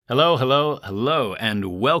Hello, hello, hello,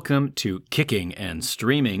 and welcome to Kicking and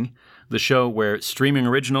Streaming, the show where streaming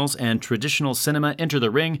originals and traditional cinema enter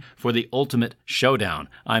the ring for the ultimate showdown.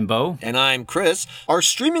 I'm Beau. And I'm Chris. Are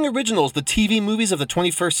streaming originals the TV movies of the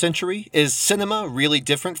 21st century? Is cinema really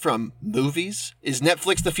different from movies? Is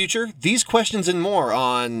Netflix the future? These questions and more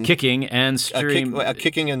on... Kicking and Stream...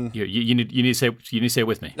 Kicking and... You need to say it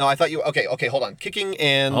with me. No, I thought you... Okay, hold on. Kicking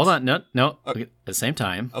and... Hold on, no. Okay, at the same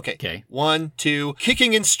time. Okay. 1, 2...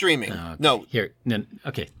 Kicking and streaming. Okay. No. Here,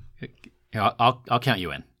 okay. Here, I'll count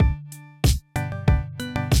you in.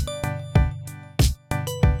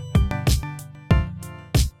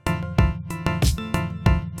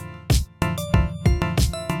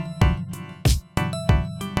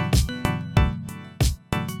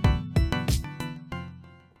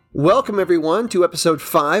 Welcome, everyone, to episode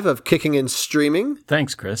 5 of Kicking and Streaming.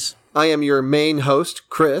 Thanks, Chris. I am your main host,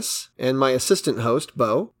 Chris, and my assistant host,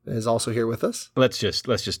 Beau, is also here with us. Let's just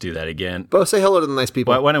do that again. Beau, say hello to the nice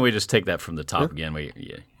people. Why don't we just take that from the top again?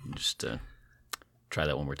 Just try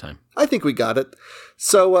that one more time. I think we got it.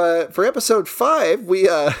 So for episode 5, we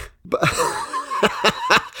I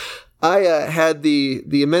had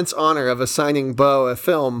the immense honor of assigning Beau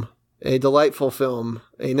a delightful film,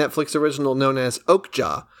 a Netflix original known as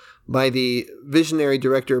Okja, by the visionary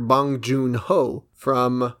director Bong Joon-ho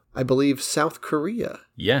from, I believe, South Korea.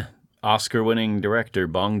 Yeah, Oscar-winning director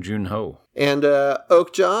Bong Joon-ho. And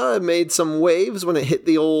Okja made some waves when it hit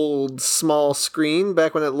the old small screen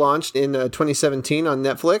back when it launched in 2017 on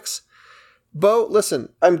Netflix. Beau,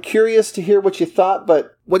 listen, I'm curious to hear what you thought,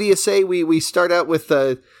 but what do you say we start out with,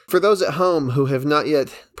 for those at home who have not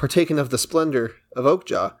yet partaken of the splendor of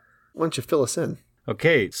Okja, why don't you fill us in?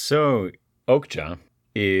 Okay, so Okja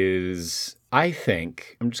is, I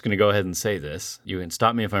think, I'm just going to go ahead and say this. You can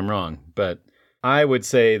stop me if I'm wrong, but I would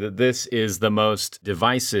say that this is the most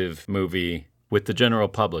divisive movie with the general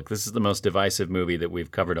public. This is the most divisive movie that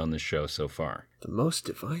we've covered on this show so far. The most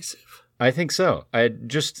divisive? I think so.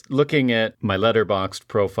 just looking at my Letterboxd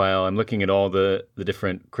profile, I'm looking at all the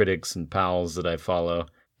different critics and pals that I follow,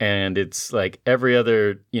 and it's like every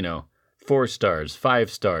other, 4 stars,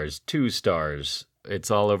 5 stars, 2 stars.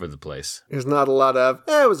 It's all over the place. There's not a lot of,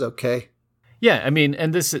 it was okay. Yeah, I mean,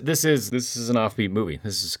 and this is an offbeat movie.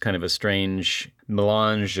 This is kind of a strange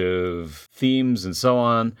melange of themes and so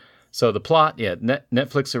on. So the plot,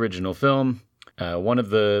 Netflix original film. One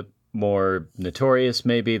of the more notorious,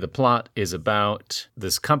 maybe, the plot is about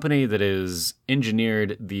this company that has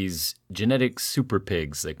engineered these genetic super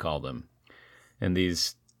pigs, they call them. And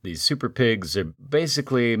these super pigs are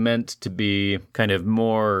basically meant to be kind of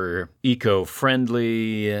more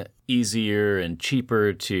eco-friendly, easier and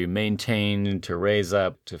cheaper to maintain, to raise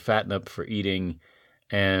up, to fatten up for eating.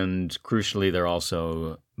 And crucially, they're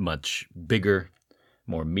also much bigger,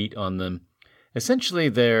 more meat on them. Essentially,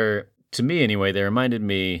 to me anyway, they reminded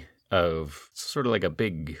me of sort of like a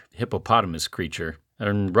big hippopotamus creature.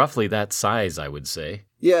 And roughly that size, I would say.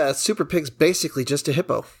 Yeah, Super Pig's basically just a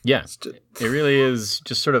hippo. Yeah, it really is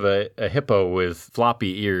just sort of a hippo with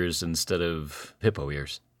floppy ears instead of hippo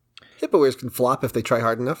ears. Hippo ears can flop if they try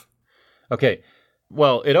hard enough. Okay,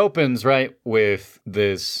 well, it opens, right, with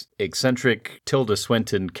this eccentric Tilda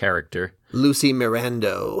Swinton character. Lucy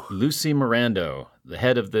Mirando, the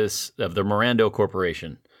head of the Mirando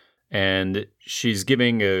Corporation. And she's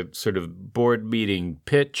giving a sort of board meeting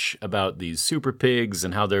pitch about these super pigs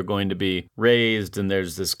and how they're going to be raised. And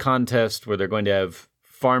there's this contest where they're going to have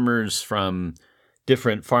farmers from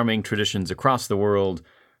different farming traditions across the world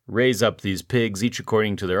raise up these pigs, each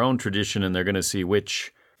according to their own tradition, and they're going to see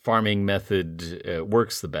which farming method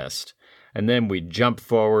works the best. And then we jump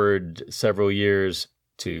forward several years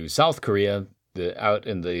to South Korea, out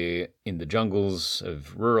in the jungles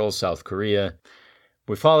of rural South Korea.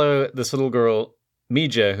 We follow this little girl,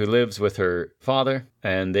 Mija, who lives with her father,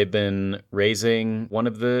 and they've been raising one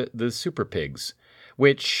of the super pigs,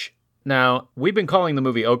 which, now, we've been calling the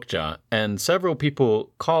movie Okja, and several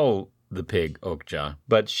people call the pig Okja,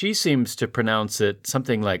 but she seems to pronounce it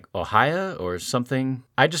something like Ohaya or something.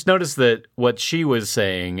 I just noticed that what she was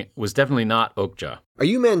saying was definitely not Okja. Are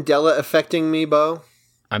you Mandela affecting me, Beau?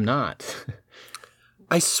 I'm not.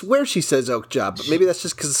 I swear she says Okja, but maybe that's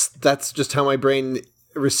just because that's just how my brain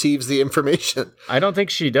receives the information. I don't think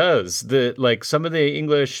she does. Some of the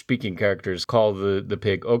English-speaking characters call the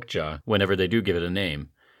pig Okja whenever they do give it a name.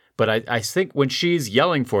 But I think when she's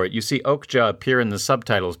yelling for it, you see Okja appear in the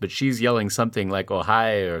subtitles, but she's yelling something like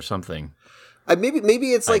Ohai or something.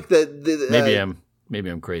 Maybe it's like the maybe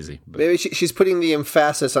I'm crazy. But. Maybe she's putting the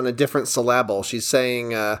emphasis on a different syllable. She's saying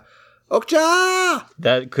Okja.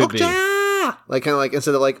 That could Okja! be like kind of like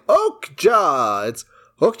instead of like Okja, it's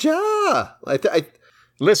Okja.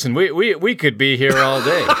 Listen, we could be here all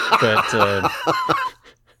day, but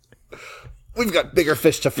we've got bigger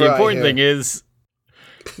fish to fry. The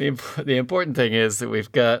important thing is that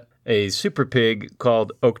we've got a super pig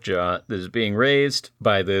called Okja that is being raised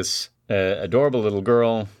by this adorable little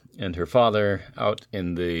girl and her father out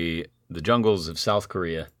in the jungles of South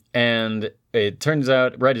Korea. And it turns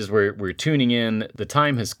out, right as we're tuning in, the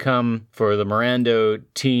time has come for the Mirando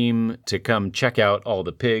team to come check out all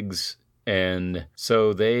the pigs. And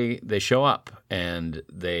so they show up and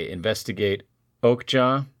they investigate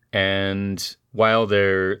Okja. And while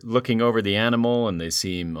they're looking over the animal and they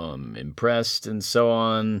seem impressed and so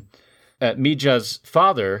on, Mija's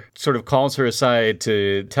father sort of calls her aside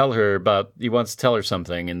to tell her he wants to tell her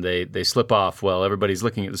something, and they slip off while everybody's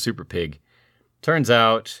looking at the super pig. Turns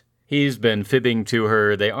out he's been fibbing to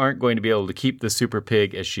her. They aren't going to be able to keep the super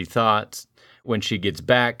pig as she thought. When she gets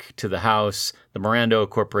back to the house, the Mirando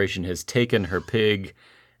Corporation has taken her pig,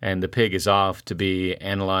 and the pig is off to be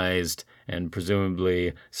analyzed and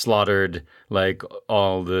presumably slaughtered like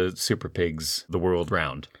all the super pigs the world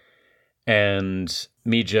round. And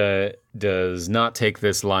Mija does not take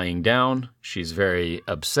this lying down. She's very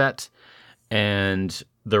upset. And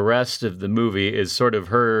the rest of the movie is sort of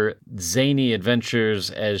her zany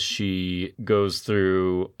adventures as she goes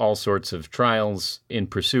through all sorts of trials in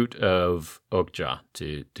pursuit of Okja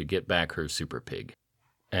to get back her super pig.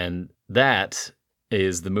 And that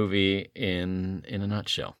is the movie in a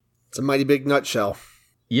nutshell. It's a mighty big nutshell.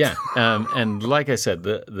 Yeah. And like I said,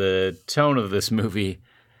 the tone of this movie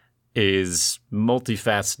is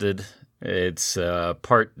multifaceted. It's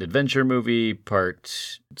part adventure movie,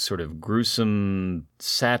 part sort of gruesome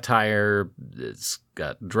satire. It's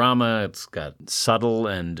got drama. It's got subtle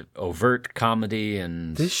and overt comedy.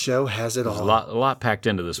 And this show has it all. A lot packed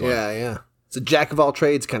into this one. Yeah. It's a jack of all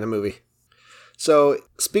trades kind of movie. So,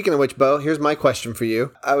 speaking of which, Beau, here's my question for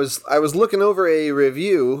you. I was looking over a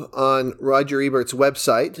review on Roger Ebert's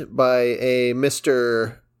website by a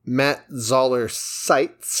Mr. Matt Zoller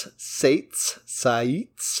Seitz.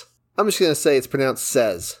 I'm just going to say it's pronounced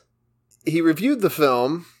says. He reviewed the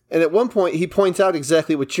film, and at one point he points out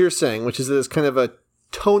exactly what you're saying, which is that it's kind of a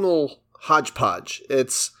tonal hodgepodge.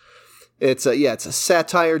 It's a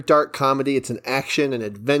satire, dark comedy. It's an action, an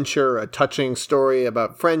adventure, a touching story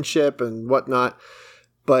about friendship and whatnot.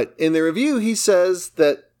 But in the review, he says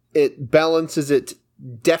that it balances it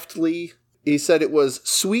deftly. He said it was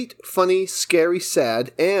sweet, funny, scary,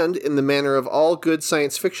 sad, and, in the manner of all good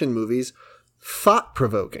science fiction movies,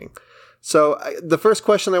 thought-provoking. So the first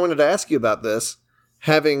question I wanted to ask you about this,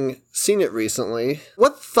 having seen it recently,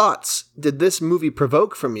 what thoughts did this movie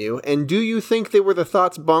provoke from you, and do you think they were the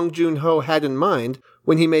thoughts Bong Joon-ho had in mind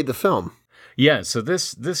when he made the film? Yeah, so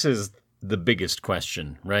this is the biggest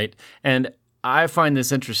question, right? And I find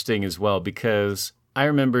this interesting as well because I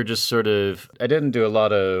remember I didn't do a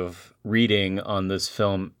lot of reading on this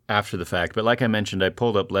film after the fact, but like I mentioned, I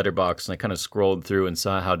pulled up Letterboxd and I kind of scrolled through and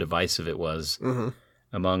saw how divisive it was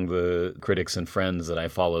among the critics and friends that I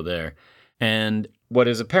follow there. And what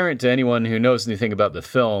is apparent to anyone who knows anything about the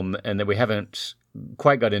film and that we haven't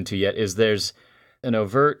quite got into yet is there's an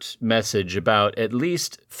overt message about at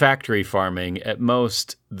least factory farming, at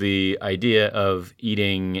most the idea of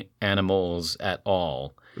eating animals at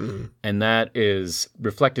all. Mm-hmm. And that is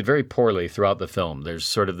reflected very poorly throughout the film. There's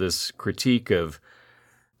sort of this critique of,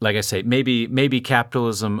 like I say, maybe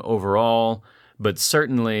capitalism overall, but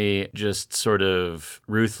certainly just sort of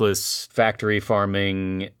ruthless factory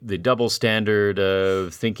farming, the double standard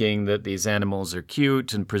of thinking that these animals are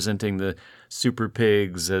cute and presenting the super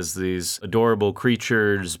pigs as these adorable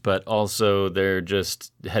creatures, but also they're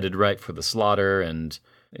just headed right for the slaughter, and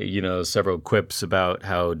several quips about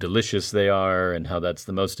how delicious they are and how that's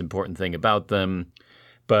the most important thing about them.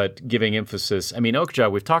 But giving emphasis, Okja,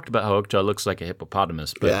 we've talked about how Okja looks like a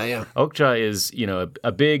hippopotamus, but yeah. Okja is,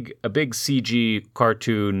 a big CG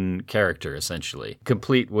cartoon character, essentially,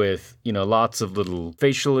 complete with, lots of little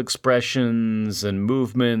facial expressions and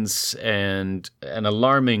movements and an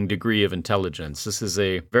alarming degree of intelligence. This is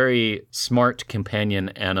a very smart companion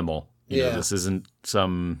animal. This isn't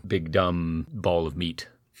some big, dumb ball of meat.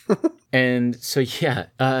 And so,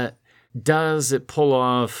 does it pull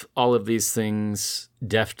off all of these things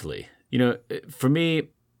deftly? For me,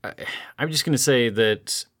 I'm just going to say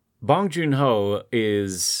that Bong Joon-ho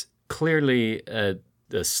is clearly a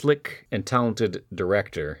slick and talented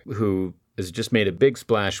director who has just made a big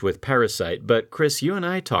splash with Parasite. But Chris, you and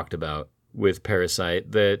I talked about with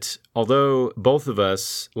Parasite that although both of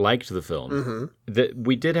us liked the film, that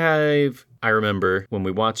we did have, I remember when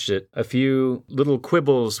we watched it, a few little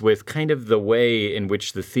quibbles with kind of the way in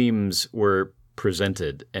which the themes were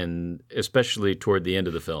presented, and especially toward the end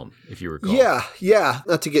of the film, if you recall. Yeah.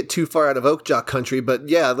 Not to get too far out of Okja country, but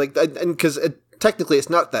yeah, like, and because technically it's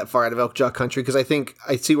not that far out of Okja country, because I think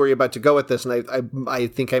I see where you're about to go with this, and I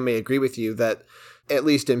think I may agree with you that at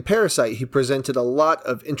least in Parasite, he presented a lot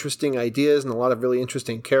of interesting ideas and a lot of really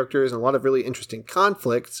interesting characters and a lot of really interesting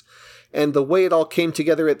conflicts. And the way it all came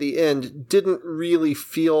together at the end didn't really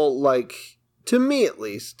feel like, to me at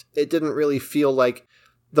least, it didn't really feel like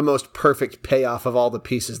the most perfect payoff of all the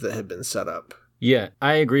pieces that had been set up. Yeah,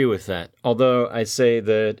 I agree with that. Although I say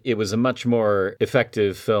that it was a much more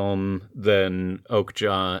effective film than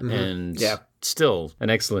Okja, and still an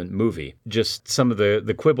excellent movie. Just some of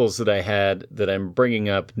the quibbles that I had that I'm bringing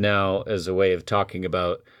up now as a way of talking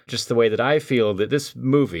about just the way that I feel that this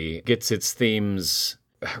movie gets its themes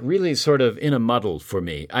really sort of in a muddle for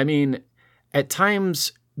me. I mean, at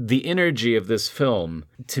times, the energy of this film,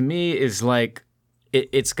 to me, is like,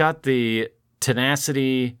 it's got the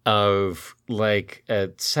tenacity of like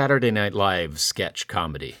a Saturday Night Live sketch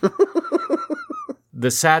comedy.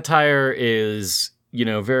 The satire is,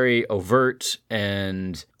 very overt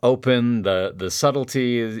and open. The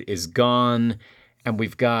subtlety is gone. And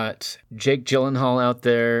we've got Jake Gyllenhaal out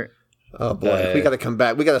there. Oh boy, we got to come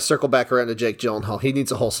back. We got to circle back around to Jake Gyllenhaal. He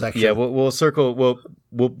needs a whole section. Yeah, we'll circle.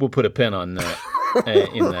 We'll put a pin on that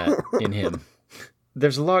in him.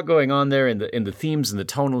 There's a lot going on there in the themes and the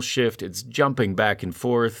tonal shift. It's jumping back and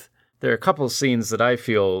forth. There are a couple of scenes that I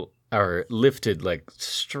feel are lifted like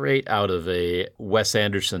straight out of a Wes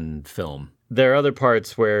Anderson film. There are other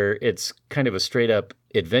parts where it's kind of a straight up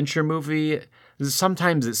adventure movie.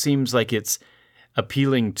 Sometimes it seems like it's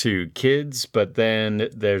appealing to kids, but then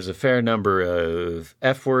there's a fair number of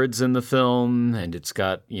F words in the film, and it's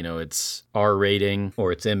got, its R rating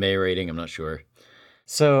or its MA rating, I'm not sure.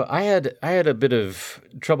 So I had a bit of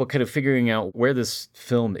trouble kind of figuring out where this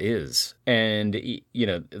film is. And,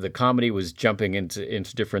 the comedy was jumping into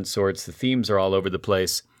different sorts. The themes are all over the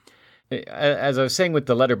place. As I was saying with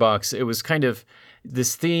the letterbox, it was kind of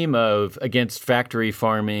this theme of against factory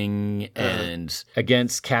farming and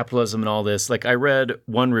against capitalism and all this. Like, I read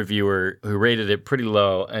one reviewer who rated it pretty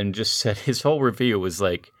low and just said his whole review was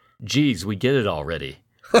like, geez, we get it already.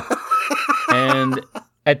 And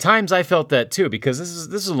at times I felt that too, because this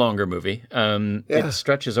is a longer movie. It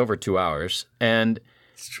stretches over 2 hours, and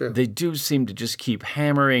it's true. They do seem to just keep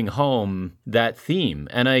hammering home that theme,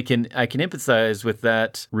 and I can empathize with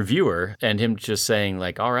that reviewer and him just saying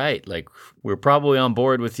like, all right, like, we're probably on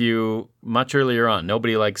board with you much earlier on.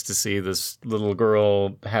 Nobody likes to see this little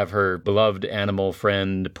girl have her beloved animal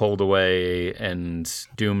friend pulled away and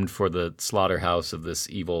doomed for the slaughterhouse of this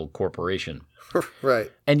evil corporation. Right.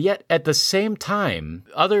 And yet, at the same time,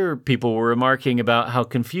 other people were remarking about how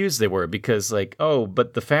confused they were because, like, oh,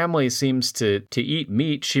 but the family seems to eat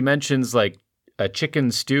meat. She mentions, like, a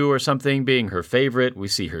chicken stew or something being her favorite. We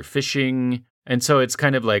see her fishing. And so it's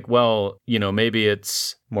kind of like, well, maybe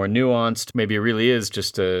it's more nuanced. Maybe it really is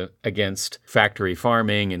just against factory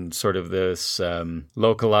farming and sort of this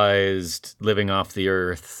localized living off the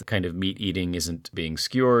earth kind of meat eating isn't being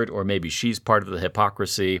skewered. Or maybe she's part of the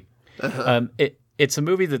hypocrisy. It's a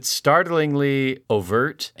movie that's startlingly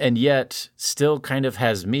overt and yet still kind of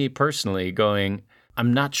has me personally going,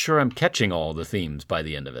 I'm not sure I'm catching all the themes by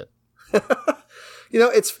the end of it.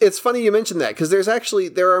 It's funny you mentioned that, because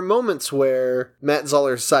there are moments where Matt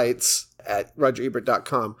Zoller cites at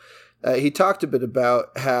RogerEbert.com, he talked a bit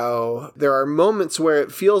about how there are moments where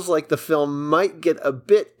it feels like the film might get a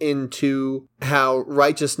bit into how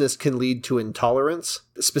righteousness can lead to intolerance,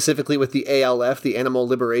 specifically with the ALF, the Animal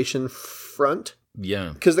Liberation Front.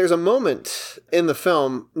 Yeah. Because there's a moment in the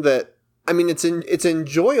film that, I mean, it's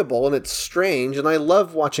enjoyable and it's strange, and I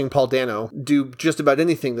love watching Paul Dano do just about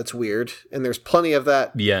anything that's weird, and there's plenty of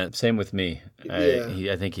that. Yeah, same with me.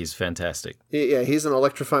 I think he's fantastic. Yeah, he's an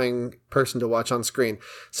electrifying person to watch on screen.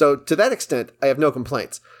 So to that extent, I have no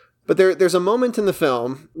complaints. But there's a moment in the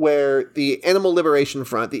film where the Animal Liberation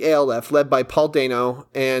Front, the ALF, led by Paul Dano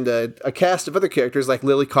and a cast of other characters like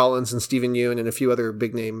Lily Collins and Stephen Yeun and a few other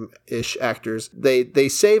big name-ish actors, they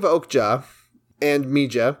save Okja and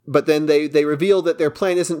Mija, but then they reveal that their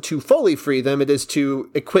plan isn't to fully free them, it is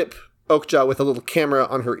to equip Okja with a little camera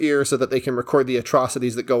on her ear so that they can record the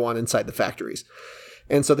atrocities that go on inside the factories.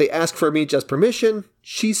 And so they ask for Mija's permission.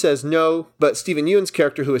 She says no, but Stephen Yeun's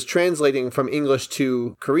character, who is translating from English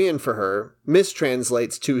to Korean for her,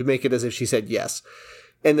 mistranslates to make it as if she said yes.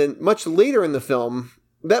 And then much later in the film,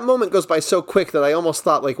 that moment goes by so quick that I almost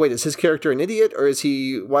thought, like, wait, is his character an idiot? Or is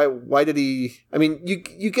he, why did he, I mean,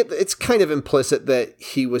 you get, it's kind of implicit that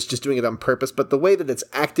he was just doing it on purpose, but the way that it's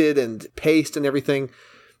acted and paced and everything,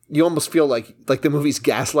 you almost feel like the movie's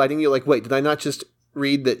gaslighting you. Like, wait, did I not just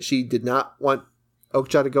read that she did not want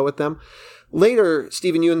Okja to go with them? Later,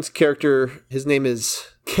 Stephen Ewan's character, his name is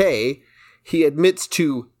Kay, he admits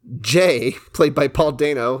to Jay, played by Paul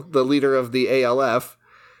Dano, the leader of the ALF,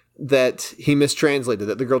 that he mistranslated,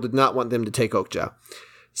 that the girl did not want them to take Okja.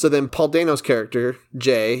 So then Paul Dano's character,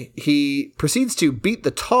 Jay, he proceeds to beat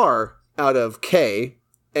the tar out of Kay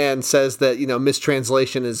and says that,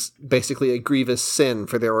 mistranslation is basically a grievous sin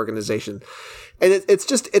for their organization. And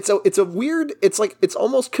it's a weird, it's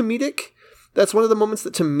almost comedic. That's one of the moments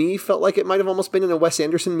that to me felt like it might have almost been in a Wes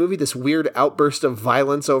Anderson movie, this weird outburst of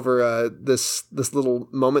violence over this little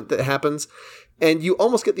moment that happens. And you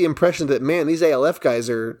almost get the impression that, man, these ALF guys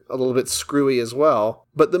are a little bit screwy as well.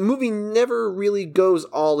 But the movie never really goes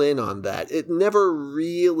all in on that. It never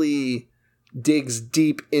really digs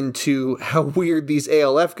deep into how weird these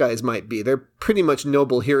ALF guys might be. They're pretty much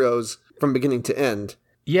noble heroes from beginning to end.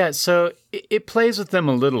 Yeah, so it plays with them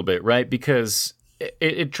a little bit, right? Because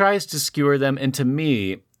it tries to skewer them. And to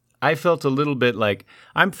me, I felt a little bit like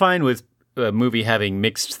I'm fine with a movie having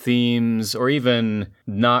mixed themes or even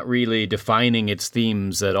not really defining its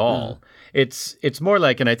themes at all. It's more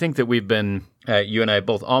like, and I think that we've been, you and I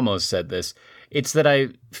both almost said this, it's that I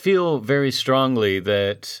feel very strongly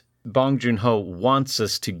that Bong Joon-ho wants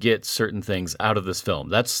us to get certain things out of this film.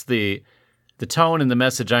 That's the tone and the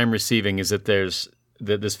message I'm receiving is that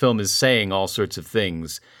that this film is saying all sorts of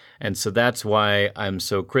things. And so that's why I'm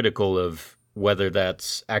so critical of whether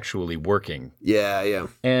that's actually working. Yeah.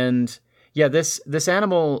 And yeah, this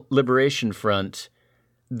Animal Liberation Front,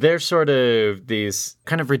 they're sort of these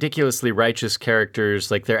kind of ridiculously righteous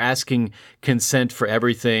characters. Like they're asking consent for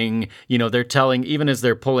everything. They're telling, even as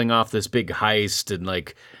they're pulling off this big heist and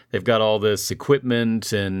like they've got all this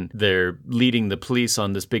equipment and they're leading the police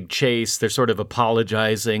on this big chase, they're sort of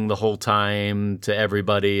apologizing the whole time to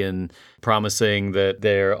everybody and promising that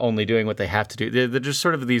they're only doing what they have to do. They're just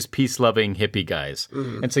sort of these peace-loving hippie guys.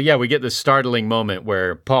 Mm-hmm. And so, yeah, we get this startling moment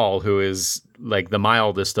where Paul, who is like the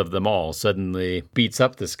mildest of them all, suddenly beats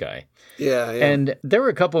up this guy. Yeah. And there were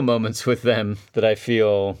a couple moments with them that I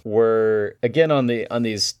feel were, again, on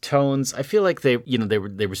these tones. I feel like they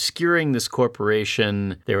were skewering this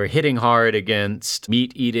corporation. They were hitting hard against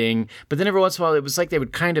meat eating. But then every once in a while, it was like they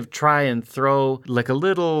would kind of try and throw like a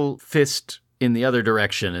little fist in the other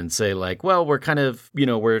direction and say like, well, we're kind of,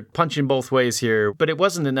 we're punching both ways here. But it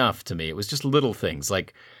wasn't enough to me. It was just little things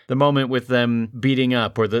like the moment with them beating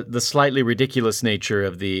up or the slightly ridiculous nature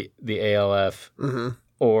of the ALF. Mm-hmm.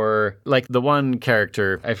 Or like the one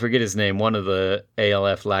character, I forget his name, one of the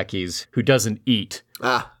ALF lackeys who doesn't eat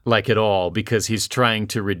like at all because he's trying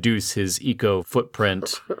to reduce his eco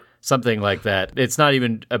footprint, something like that. It's not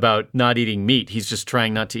even about not eating meat. He's just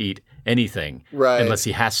trying not to eat anything unless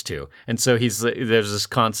he has to. And so there's this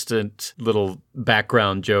constant little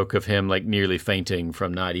background joke of him like nearly fainting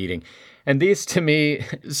from not eating. And these, to me,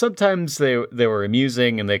 sometimes they were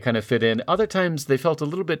amusing and they kind of fit in. Other times they felt a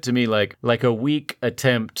little bit to me like a weak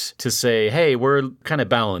attempt to say, hey, we're kind of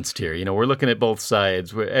balanced here. We're looking at both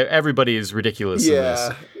sides. Everybody is ridiculous in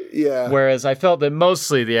this. Yeah. Whereas I felt that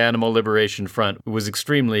mostly the Animal Liberation Front was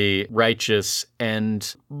extremely righteous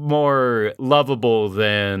and more lovable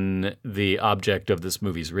than the object of this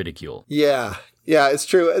movie's ridicule. Yeah, it's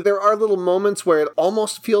true. There are little moments where it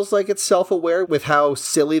almost feels like it's self-aware with how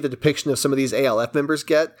silly the depiction of some of these ALF members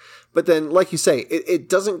get. But then, like you say, it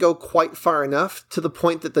doesn't go quite far enough to the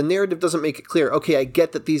point that the narrative doesn't make it clear, okay, I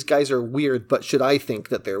get that these guys are weird, but should I think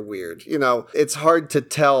that they're weird? It's hard to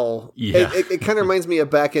tell. Yeah. It kind of reminds me of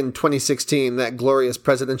back in 2016, that glorious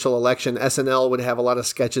presidential election. SNL would have a lot of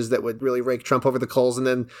sketches that would really rake Trump over the coals. And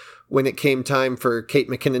then when it came time for Kate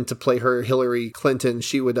McKinnon to play her Hillary Clinton,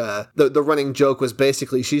 she would, the running joke was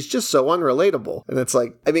basically, she's just so unrelatable. And it's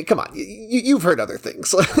like, I mean, come on, you've heard other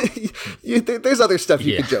things. There's other stuff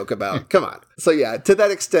you could joke about. Come on. So yeah, to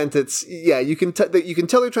that extent, it's, you can tell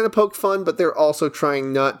they're trying to poke fun, but they're also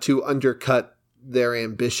trying not to undercut their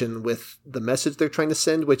ambition with the message they're trying to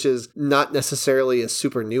send, which is not necessarily a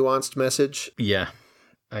super nuanced message. Yeah,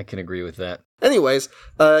 I can agree with that. Anyways,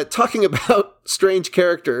 talking about strange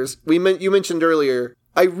characters, you mentioned earlier,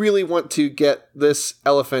 I really want to get this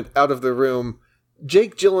elephant out of the room.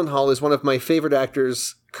 Jake Gyllenhaal is one of my favorite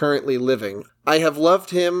actors currently living. I have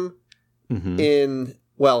loved him in,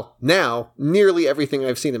 well, now, nearly everything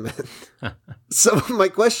I've seen him in. So my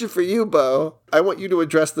question for you, Beau, I want you to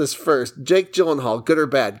address this first. Jake Gyllenhaal, good or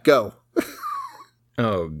bad? Go.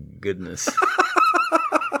 Oh, goodness.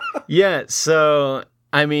 Yeah, so,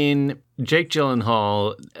 I mean, Jake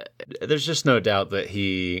Gyllenhaal, there's just no doubt that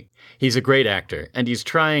he's a great actor, and he's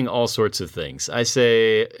trying all sorts of things. I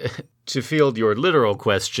say, to field your literal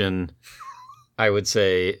question, I would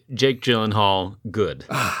say Jake Gyllenhaal, good.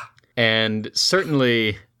 And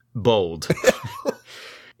certainly bold.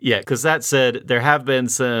 Yeah, because that said, there have been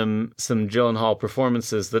some Gyllenhaal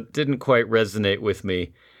performances that didn't quite resonate with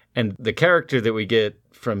me. And the character that we get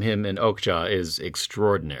from him in Okja is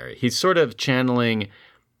extraordinary. He's sort of channeling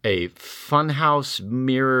a funhouse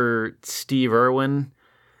mirror Steve Irwin,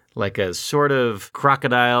 like a sort of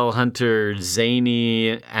crocodile hunter,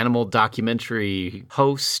 zany animal documentary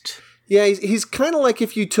host. Yeah, he's kind of like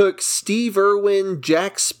if you took Steve Irwin,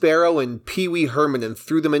 Jack Sparrow, and Pee Wee Herman and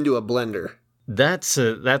threw them into a blender. That's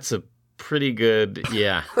a pretty good,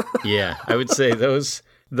 yeah. I would say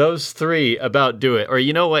those three about do it. Or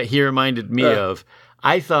you know what he reminded me of?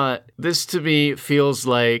 I thought this to me feels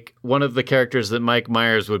like one of the characters that Mike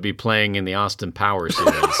Myers would be playing in the Austin Powers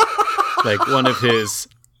series. Like one of his...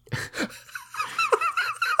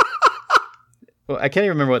 Well, I can't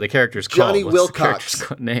even remember what the character's called. Johnny What's Wilcox. The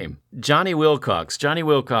character's name? Johnny Wilcox. Johnny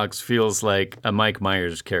Wilcox feels like a Mike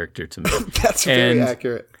Myers character to me. That's very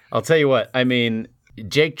accurate. I'll tell you what, I mean,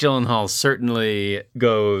 Jake Gyllenhaal certainly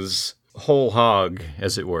goes whole hog,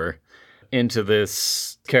 as it were, into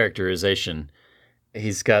this characterization.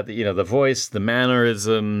 He's got the voice, the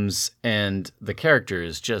mannerisms, and the character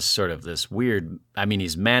is just sort of this weird, I mean,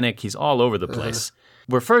 he's manic, he's all over the place.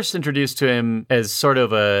 We're first introduced to him as sort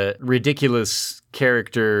of a ridiculous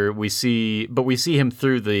character we see him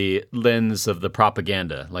through the lens of the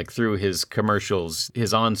propaganda, like through his commercials,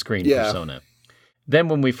 his on-screen persona. Then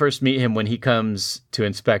when we first meet him, when he comes to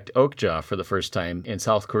inspect Okja for the first time in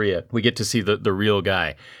South Korea, we get to see the real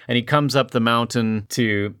guy. And he comes up the mountain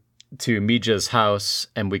to Mija's house,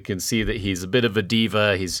 and we can see that he's a bit of a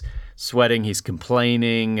diva. He's sweating. He's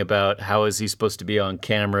complaining about how is he supposed to be on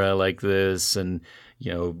camera like this and,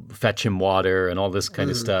 fetch him water and all this kind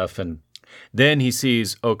of stuff. And then he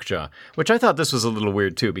sees Okja, which I thought this was a little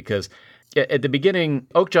weird too, because at the beginning,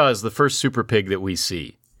 Okja is the first super pig that we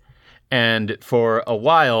see. And for a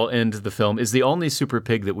while into the film is the only super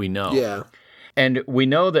pig that we know. Yeah. And we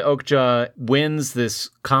know that Okja wins this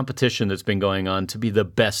competition that's been going on to be the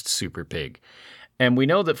best super pig. And we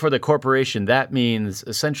know that for the corporation, that means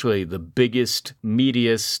essentially the biggest,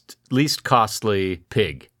 meatiest, least costly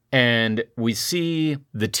pig. And we see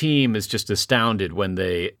the team is just astounded when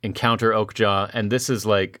they encounter Okja. And this is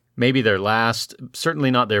like maybe their last,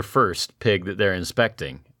 certainly not their first pig that they're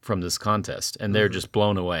inspecting from this contest. And they're just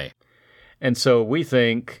blown away. And so we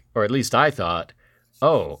think, or at least I thought,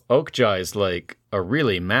 oh, Okja is like a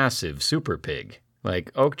really massive super pig.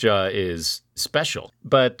 Like, Okja is special.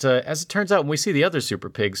 But as it turns out, when we see the other super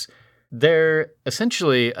pigs, they're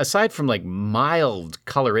essentially, aside from like mild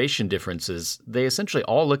coloration differences, they essentially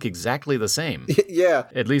all look exactly the same. Yeah.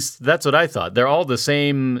 At least that's what I thought. They're all the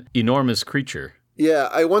same enormous creature. Yeah,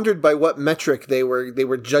 I wondered by what metric they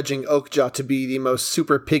were judging Okja to be the most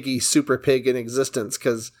super pig in existence,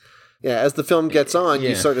 because... Yeah, as the film gets on,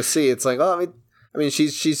 you sort of see it's like, oh, I mean,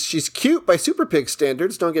 she's cute by super pig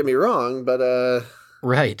standards. Don't get me wrong, but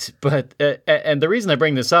right. But and the reason I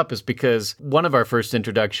bring this up is because one of our first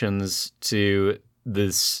introductions to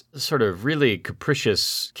this sort of really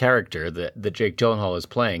capricious character that Jake Gyllenhaal is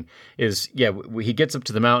playing is he gets up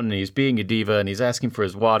to the mountain and he's being a diva and he's asking for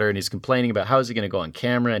his water and he's complaining about how is he going to go on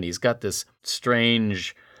camera and he's got this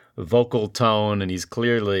strange vocal tone, and he's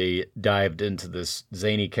clearly dived into this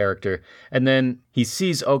zany character. And then he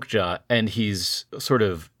sees Okja, and he's sort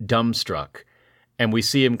of dumbstruck. And we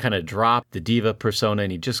see him kind of drop the diva persona,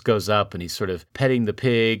 and he just goes up, and he's sort of petting the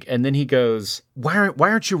pig. And then he goes, why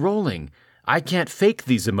aren't you rolling? I can't fake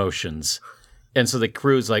these emotions. And so the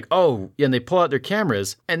crew's like, oh, and they pull out their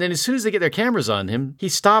cameras. And then as soon as they get their cameras on him, he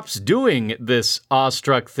stops doing this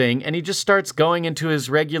awestruck thing, and he just starts going into his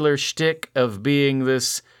regular shtick of being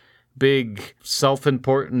this big,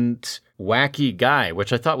 self-important, wacky guy,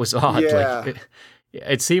 which I thought was odd. Yeah. Like,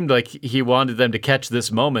 it seemed like he wanted them to catch this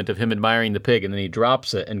moment of him admiring the pig, and then he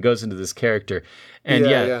drops it and goes into this character.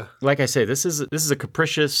 And like I say, this is a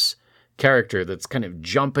capricious character that's kind of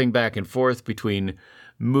jumping back and forth between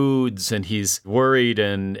moods, and he's worried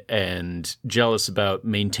and jealous about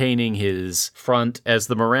maintaining his front as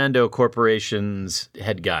the Morando Corporation's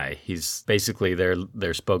head guy. He's basically their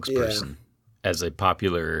spokesperson. As a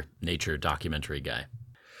popular nature documentary guy.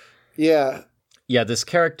 Yeah, this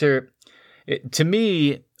character, to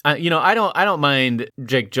me, I don't mind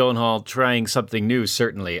Jake Gyllenhaal trying something new,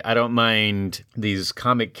 certainly. I don't mind these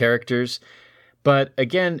comic characters. But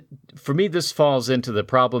again, for me, this falls into the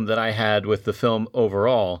problem that I had with the film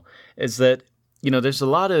overall, is that, there's a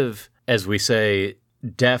lot of, as we say,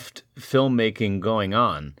 deft filmmaking going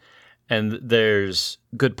on. And there's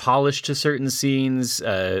good polish to certain scenes.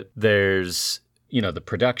 There's, the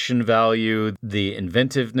production value, the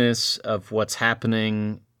inventiveness of what's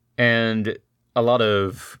happening, and a lot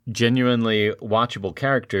of genuinely watchable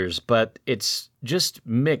characters, but it's just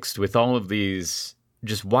mixed with all of these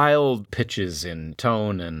just wild pitches in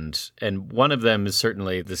tone, and one of them is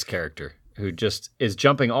certainly this character who just is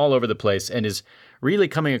jumping all over the place and is really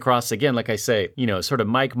coming across, again, like I say, sort of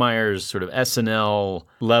Mike Myers, sort of SNL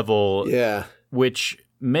level, which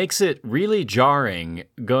makes it really jarring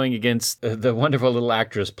going against the wonderful little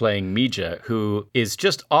actress playing Mija, who is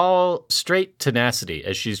just all straight tenacity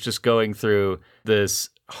as she's just going through this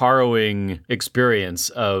harrowing experience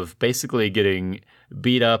of basically getting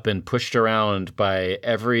beat up and pushed around by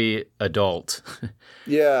every adult.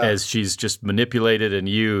 As she's just manipulated and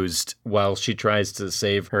used while she tries to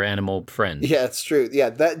save her animal friend. Yeah, it's true. Yeah,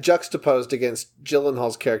 that juxtaposed against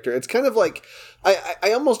Gyllenhaal's character. It's kind of like,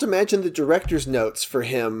 I almost imagine the director's notes for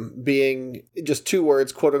him being just 2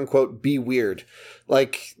 words, quote unquote, be weird.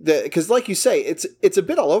 Because like you say, it's a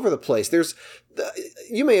bit all over the place.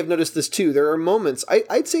 You may have noticed this too. There are moments,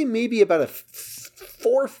 I'd say maybe about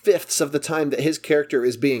 4/5 of the time that his character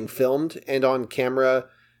is being filmed and on camera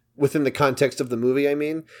within the context of the movie, I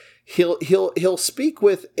mean, he'll speak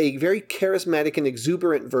with a very charismatic and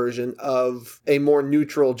exuberant version of a more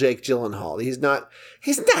neutral Jake Gyllenhaal. He's not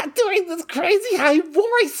doing this crazy high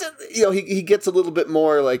voice. He gets a little bit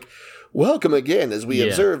more like, welcome again as we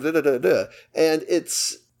observe, da, da, da, da. And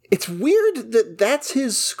it's weird that that's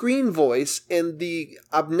his screen voice, and the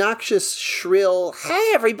obnoxious, shrill,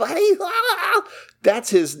 hey, everybody,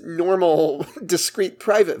 that's his normal, discreet,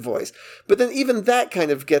 private voice. But then even that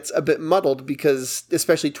kind of gets a bit muddled because,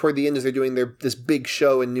 especially toward the end as they're doing this big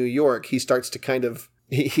show in New York, he starts to kind of,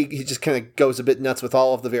 he just kind of goes a bit nuts with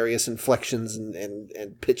all of the various inflections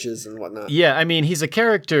and pitches and whatnot. Yeah, I mean, he's a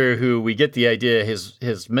character who we get the idea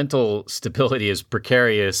his mental stability is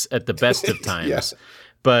precarious at the best of times. Yeah.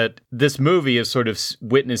 But this movie is sort of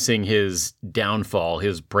witnessing his downfall,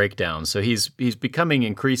 his breakdown. So he's becoming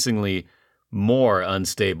increasingly more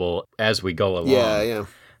unstable as we go along. Yeah.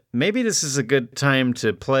 Maybe this is a good time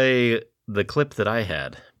to play the clip that I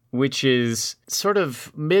had, which is sort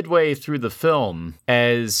of midway through the film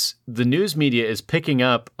as the news media is picking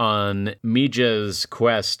up on Mija's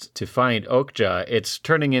quest to find Okja. It's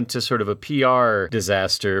turning into sort of a PR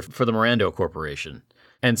disaster for the Morando Corporation.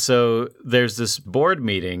 And so there's this board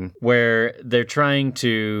meeting where they're trying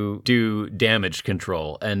to do damage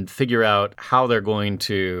control and figure out how they're going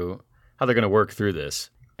to work through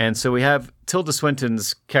this. And so we have Tilda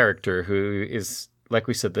Swinton's character, who is, like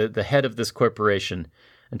we said, the head of this corporation,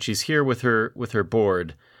 and she's here with her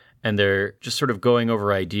board, and they're just sort of going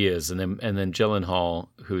over ideas, and then Gyllenhaal,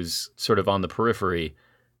 who's sort of on the periphery,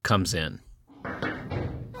 comes in.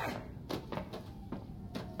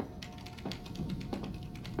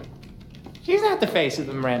 She's not the face of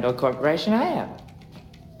the Morando Corporation, I am.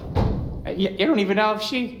 You don't even know if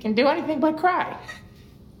she can do anything but cry.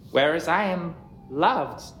 Whereas I am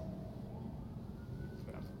loved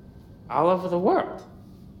all over the world.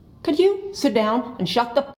 Could you sit down and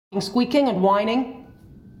shut the f***ing squeaking and whining?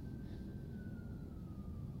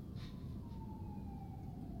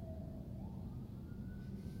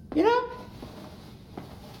 You know,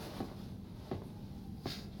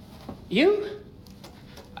 you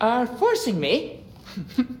are forcing me.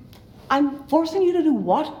 I'm forcing you to do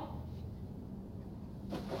what?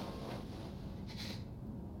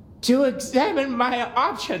 To examine my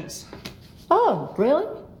options. Oh, really?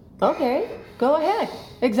 Okay, go ahead.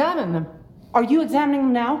 Examine them. Are you examining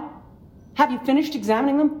them now? Have you finished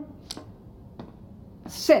examining them?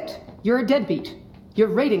 Sit. You're a deadbeat. Your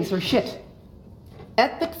ratings are shit.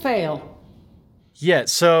 Epic fail. Yeah,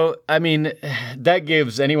 so, I mean, that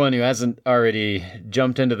gives anyone who hasn't already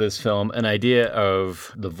jumped into this film an idea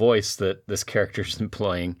of the voice that this character's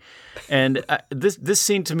employing. And this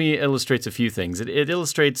scene, to me, illustrates a few things. It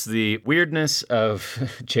illustrates the weirdness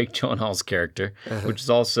of Jake Gyllenhaal's character, which is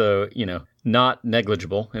also, not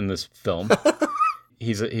negligible in this film.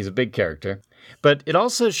 He's a big character. But it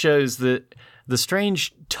also shows the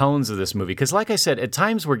strange tones of this movie. Because, like I said, at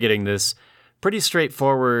times we're getting this pretty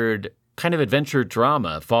straightforward kind of adventure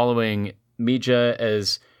drama following Mija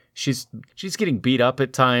as she's getting beat up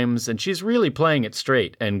at times, and she's really playing it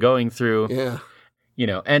straight and going through,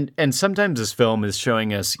 and sometimes this film is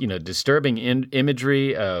showing us, disturbing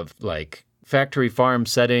imagery of like factory farm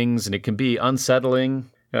settings, and it can be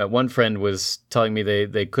unsettling. One friend was telling me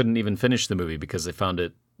they couldn't even finish the movie because they found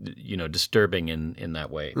it, disturbing in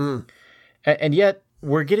that way. And yet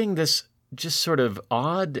we're getting this just sort of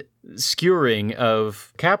odd skewering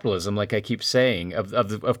of capitalism, like I keep saying, of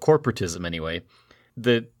corporatism anyway,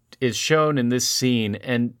 that is shown in this scene,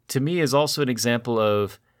 and to me is also an example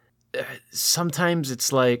of sometimes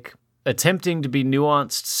it's like attempting to be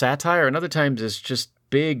nuanced satire, and other times it's just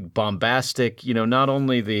big, bombastic, not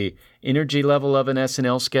only the energy level of an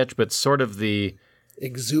SNL sketch, but sort of the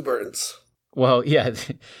exuberance. Well, yeah,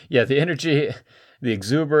 the energy, the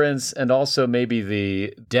exuberance, and also maybe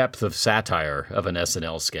the depth of satire of an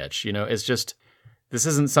SNL sketch. It's just, this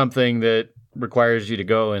isn't something that requires you to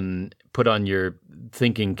go and put on your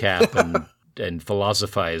thinking cap and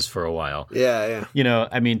philosophize for a while. Yeah.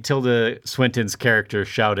 Tilda Swinton's character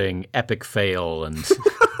shouting epic fail, and,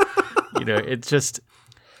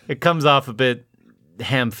 it comes off a bit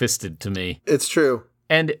ham-fisted to me. It's true.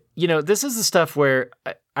 And, this is the stuff where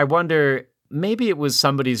I wonder, maybe it was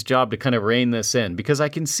somebody's job to kind of rein this in, because I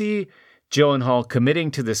can see Gyllenhaal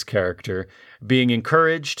committing to this character, being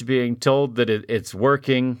encouraged, being told that it's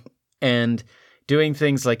working, and doing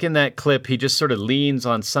things like in that clip, he just sort of leans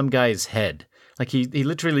on some guy's head. Like he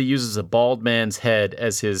literally uses a bald man's head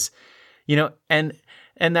as his, and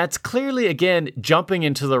that's clearly, again, jumping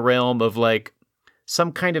into the realm of like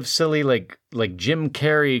some kind of silly, like Jim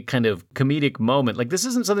Carrey kind of comedic moment. Like this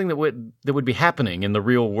isn't something that would be happening in the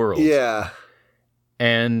real world. Yeah.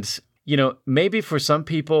 And, maybe for some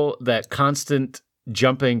people that constant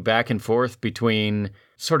jumping back and forth between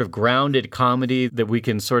sort of grounded comedy that we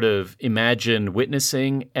can sort of imagine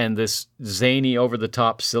witnessing and this zany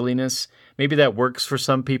over-the-top silliness, maybe that works for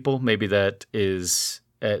some people. Maybe that is,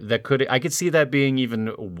 I could see that being even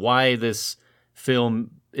why this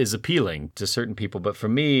film is appealing to certain people. But for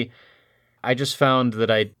me, I just found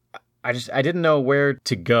that I didn't know where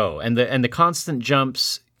to go. And the constant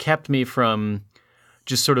jumps kept me from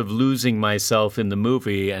just sort of losing myself in the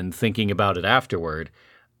movie and thinking about it afterward.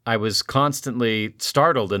 I was constantly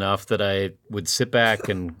startled enough that I would sit back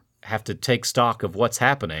and have to take stock of what's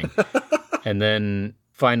happening and then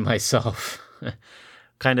find myself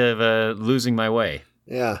kind of losing my way.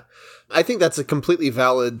 Yeah. I think that's a completely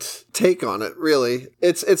valid take on it, really.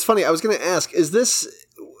 It's funny. I was going to ask, is this,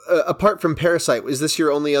 apart from Parasite, is this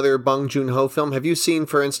your only other Bong Joon-ho film? Have you seen,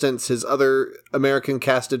 for instance, his other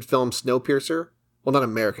American-casted film, Snowpiercer? Well, not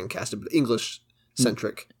American casted, but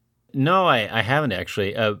English-centric. No, I haven't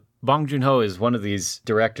actually. Bong Joon-ho is one of these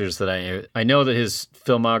directors that I know that his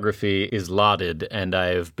filmography is lauded, and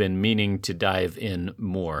I've been meaning to dive in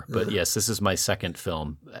more. But yes, this is my second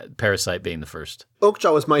film, Parasite being the first.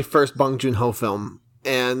 Okja was my first Bong Joon-ho film,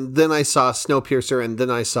 and then I saw Snowpiercer, and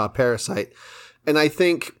then I saw Parasite. And I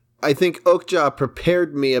think Okja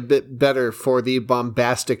prepared me a bit better for the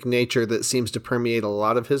bombastic nature that seems to permeate a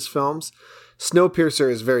lot of his films.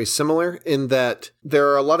 Snowpiercer is very similar in that there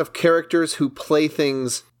are a lot of characters who play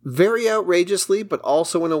things very outrageously, but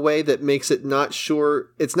also in a way that makes it not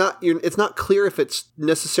sure. It's not clear if it's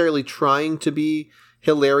necessarily trying to be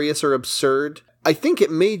hilarious or absurd. I think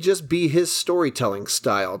it may just be his storytelling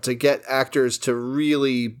style to get actors to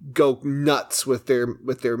really go nuts with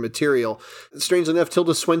their material. Strangely enough,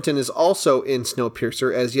 Tilda Swinton is also in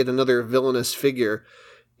Snowpiercer as yet another villainous figure.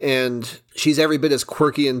 And she's every bit as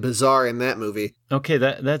quirky and bizarre in that movie. Okay,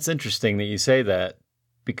 that's interesting that you say that,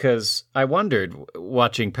 because I wondered,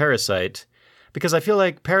 watching Parasite, because I feel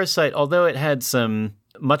like Parasite, although it had some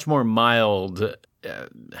much more mild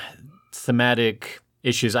thematic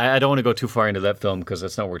issues, I don't want to go too far into that film because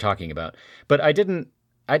that's not what we're talking about, but I didn't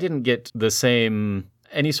get the same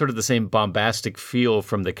bombastic feel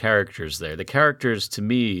from the characters there. The characters, to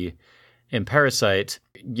me, in Parasite,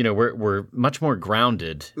 we're much more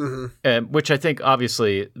grounded, which I think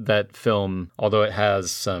obviously that film, although it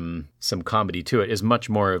has some comedy to it, is much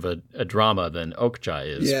more of a drama than Okja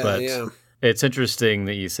is. Yeah, but yeah. It's interesting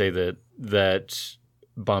that you say that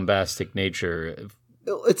bombastic nature.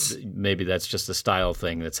 Maybe that's just a style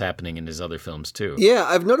thing that's happening in his other films too. Yeah,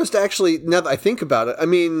 I've noticed actually, now that I think about it, I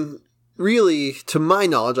mean, really, to my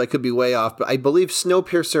knowledge, I could be way off, but I believe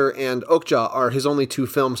Snowpiercer and Okja are his only two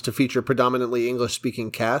films to feature predominantly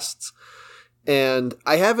English-speaking casts. And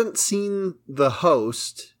I haven't seen The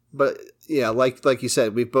Host, but yeah, like you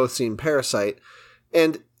said, we've both seen Parasite.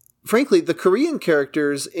 And frankly, the Korean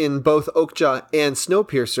characters in both Okja and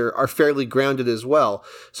Snowpiercer are fairly grounded as well.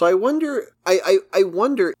 So I wonder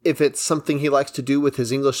if it's something he likes to do with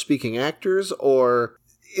his English-speaking actors, or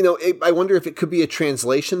I wonder if it could be a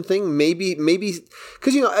translation thing. Maybe,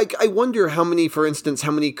 because, I wonder how many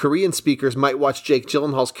Korean speakers might watch Jake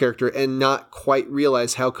Gyllenhaal's character and not quite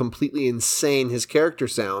realize how completely insane his character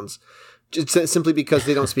sounds. simply because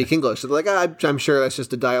they don't speak English. They're like, I'm sure that's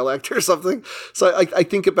just a dialect or something. So I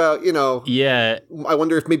think about, Yeah. I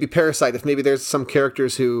wonder if maybe Parasite, if maybe there's some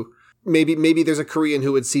characters who maybe there's a Korean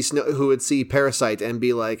who would see Parasite and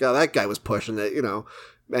be like, oh, that guy was pushing it,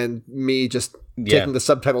 and me just taking the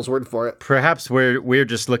subtitles word for it. Perhaps we're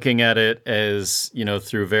just looking at it as,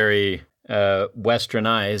 through very Western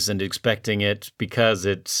eyes and expecting it because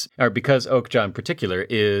Okja in particular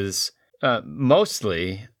is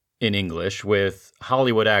mostly in English with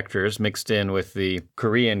Hollywood actors mixed in with the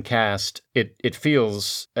Korean cast. It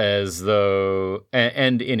feels as though,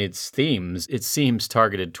 and in its themes, it seems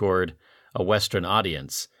targeted toward a Western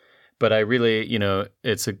audience. But I really,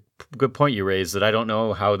 it's a good point you raised that I don't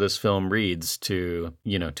know how this film reads to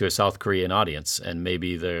a South Korean audience. And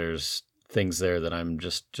maybe there's things there that I'm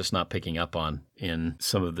just not picking up on in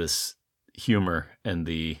some of this humor and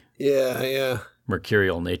the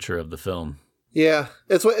mercurial nature of the film. Yeah,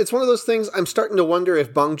 it's one of those things. I'm starting to wonder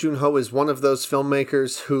if Bong Joon-ho is one of those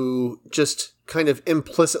filmmakers who just kind of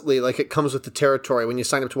implicitly, like it comes with the territory. When you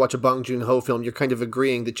sign up to watch a Bong Joon-ho film, you're kind of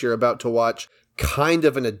agreeing that you're about to watch kind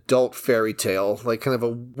of an adult fairy tale, like kind of a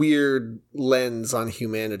weird lens on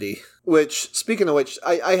humanity. Which, speaking of which,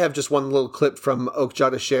 I have just one little clip from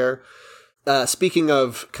Okja to share. Speaking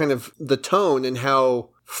of kind of the tone and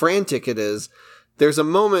how frantic it is, there's a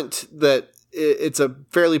moment that it's a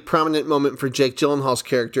fairly prominent moment for Jake Gyllenhaal's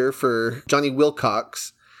character, for Johnny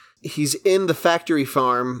Wilcox. He's in the factory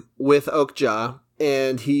farm with Okja,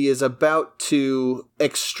 and he is about to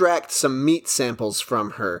extract some meat samples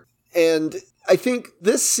from her. And I think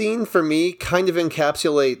this scene, for me, kind of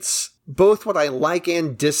encapsulates both what I like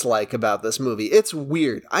and dislike about this movie. It's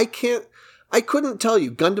weird. I couldn't tell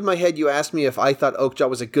you. Gun to my head, you asked me if I thought Okja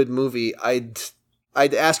was a good movie,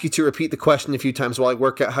 I'd ask you to repeat the question a few times while I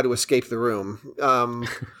work out how to escape the room.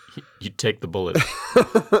 You take the bullet.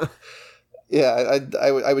 Yeah,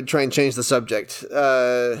 I would try and change the subject.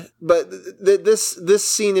 But this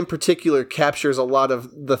scene in particular captures a lot of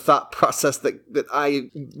the thought process that I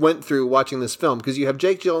went through watching this film. Because you have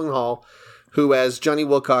Jake Gyllenhaal, who as Johnny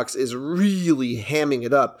Wilcox is really hamming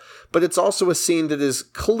it up. But it's also a scene that is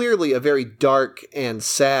clearly a very dark and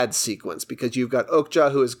sad sequence, because you've got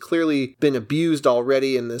Okja, who has clearly been abused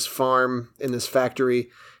already in this farm, in this factory,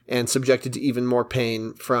 and subjected to even more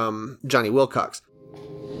pain from Johnny Wilcox.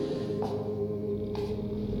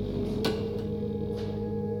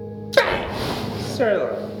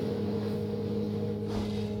 Sirloin.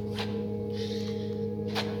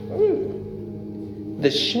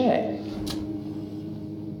 The shed.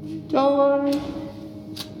 Don't worry.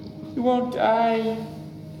 You won't die.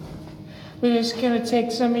 We're just gonna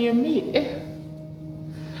take some of your meat.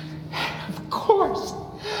 Of course.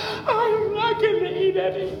 I'm not gonna eat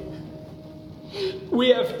any. We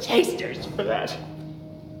have tasters for that.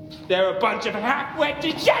 They're a bunch of half-wit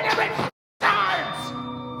degenerate bastards!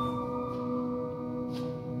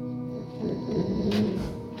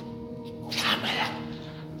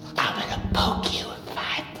 I'm gonna poke you in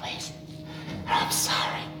 5 places. I'm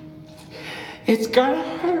sorry. It's gonna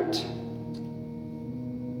hurt.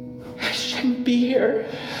 I shouldn't be here.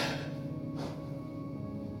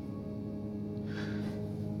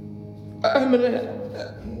 I'm an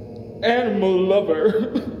animal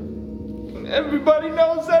lover. Everybody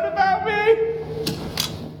knows that about me.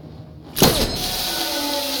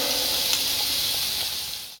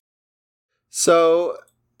 So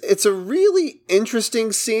it's a really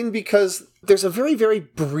interesting scene because there's a very, very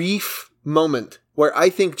brief moment where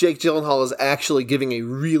I think Jake Gyllenhaal is actually giving a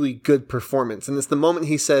really good performance. And it's the moment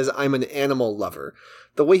he says, I'm an animal lover.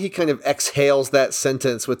 The way he kind of exhales that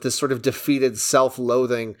sentence with this sort of defeated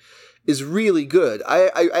self-loathing is really good.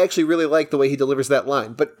 I actually really like the way he delivers that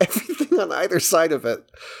line. But everything on either side of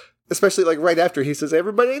it, especially like right after he says,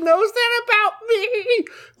 everybody knows that about me.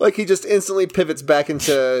 Like he just instantly pivots back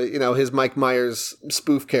into, his Mike Myers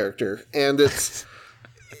spoof character. And it's,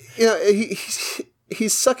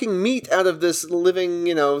 he's sucking meat out of this living,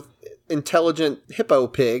 intelligent hippo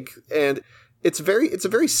pig. And it's a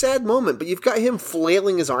very sad moment, but you've got him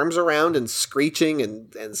flailing his arms around and screeching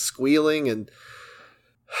and squealing and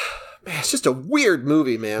man, it's just a weird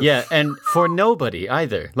movie, man. Yeah, and for nobody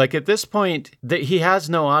either. Like at this point, he has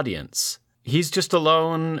no audience. He's just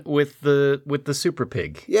alone with the super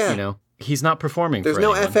pig. Yeah. He's not performing. There's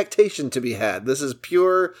no affectation to be had. This is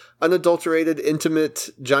pure, unadulterated, intimate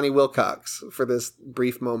Johnny Wilcox for this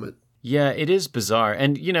brief moment. Yeah, it is bizarre.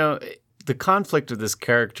 And, the conflict of this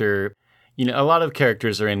character, a lot of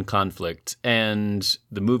characters are in conflict and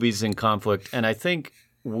the movie's in conflict. And I think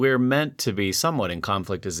we're meant to be somewhat in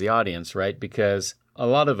conflict as the audience, right? Because a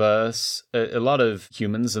lot of us, a lot of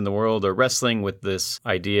humans in the world are wrestling with this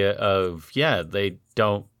idea of, they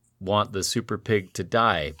don't want the super pig to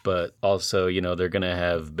die, but also, they're going to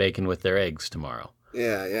have bacon with their eggs tomorrow.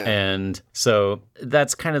 Yeah. And so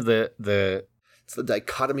that's kind of the It's the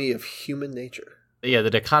dichotomy of human nature. the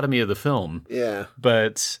dichotomy of the film. Yeah.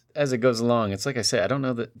 But as it goes along, it's like I say, I don't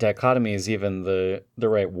know that dichotomy is even the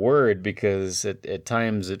right word, because at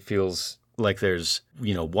times it feels like there's,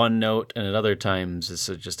 one note, and at other times it's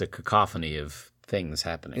just a cacophony of things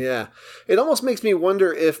happening. Yeah. It almost makes me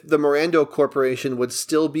wonder if the Morando Corporation would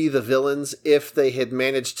still be the villains if they had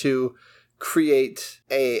managed to create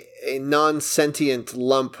a non-sentient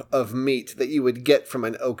lump of meat that you would get from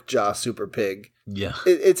an Okja super pig. Yeah.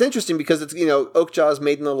 It's interesting because it's, Okja is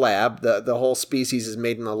made in a lab. The whole species is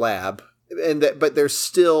made in a lab. But there's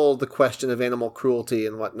still the question of animal cruelty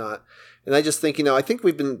and whatnot. And I just think, I think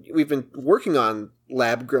we've been working on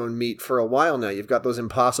lab-grown meat for a while now. You've got those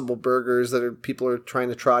Impossible burgers that people are trying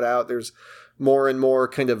to trot out. There's more and more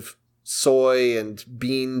kind of soy and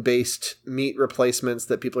bean-based meat replacements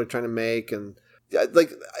that people are trying to make. And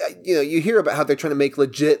you hear about how they're trying to make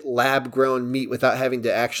legit lab-grown meat without having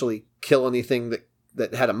to actually kill anything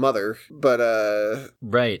that had a mother. But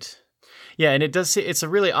right. Yeah, and it's a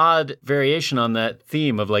really odd variation on that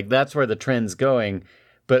theme of that's where the trend's going.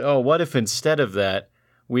 But what if instead of that,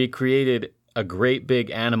 we created a great big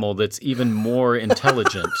animal that's even more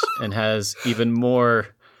intelligent and has even more,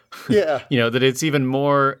 that it's even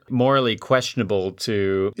more morally questionable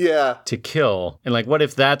to kill. And little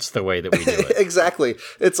if that's the way that we do it? Exactly.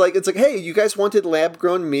 It's like, hey, you guys wanted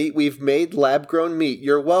lab-grown meat. We've made lab-grown meat.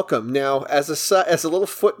 You're welcome. Now, as a little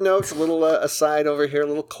footnote, a little aside over here, a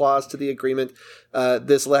little clause to the agreement,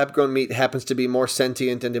 this lab-grown meat happens to be more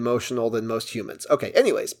sentient and emotional than most humans. Okay,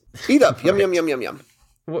 anyways, eat up. Yum, yum, yum, yum, yum.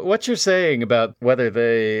 What you're saying about whether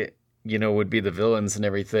they, would be the villains and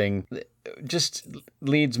everything just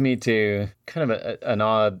leads me to kind of an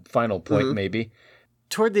odd final point, maybe.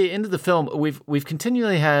 Toward the end of the film, we've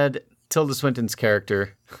continually had Tilda Swinton's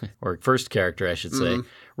character, or first character, I should say,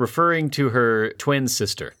 referring to her twin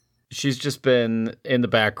sister. She's just been in the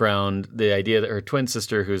background, the idea that her twin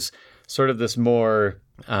sister, who's sort of this more,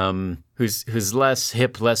 who's less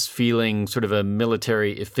hip, less feeling, sort of a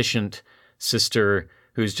military efficient sister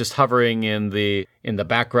who's just hovering in the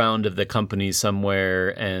background of the company somewhere,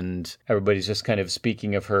 and everybody's just kind of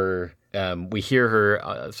speaking of her. We hear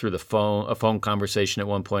her through a phone conversation at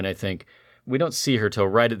one point, I think. We don't see her till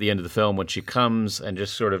right at the end of the film when she comes and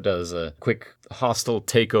just sort of does a quick hostile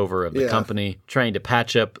takeover of the company, trying to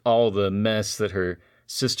patch up all the mess that her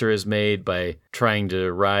sister has made by trying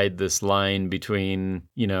to ride this line between,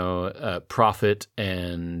 profit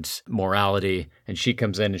and morality. And she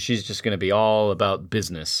comes in and she's just going to be all about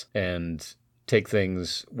business and take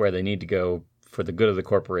things where they need to go for the good of the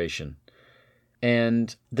corporation.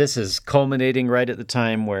 And this is culminating right at the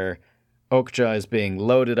time where Okja is being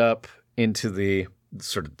loaded up into the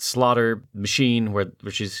sort of slaughter machine where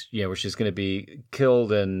she's going to be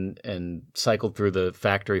killed and cycled through the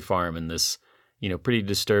factory farm in this pretty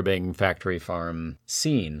disturbing factory farm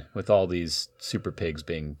scene with all these super pigs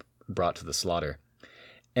being brought to the slaughter.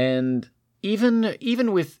 And even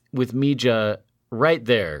with Mija right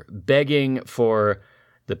there begging for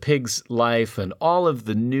the pig's life and all of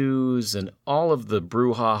the news and all of the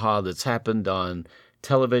brouhaha that's happened on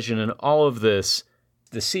television and all of this,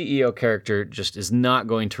 the CEO character just is not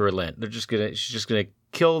going to relent. She's just gonna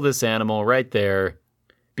kill this animal right there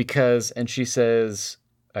because, and she says,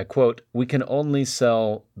 I quote, "We can only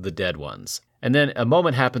sell the dead ones." And then a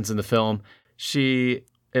moment happens in the film.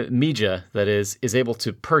 Mija, that is able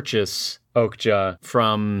to purchase Okja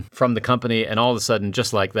from the company, and all of a sudden,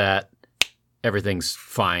 just like that, everything's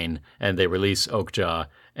fine, and they release Okja,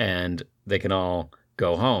 and they can all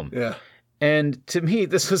go home. Yeah. And to me,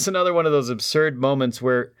 this was another one of those absurd moments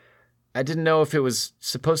where I didn't know if it was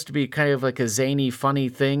supposed to be kind of like a zany, funny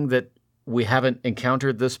thing that we haven't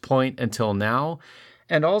encountered this point until now.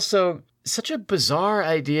 And also, such a bizarre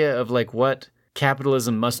idea of what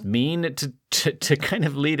capitalism must mean to kind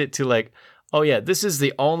of lead it to oh yeah, this is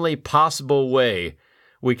the only possible way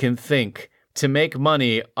we can think to make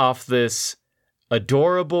money off this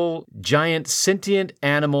adorable, giant, sentient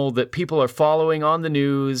animal that people are following on the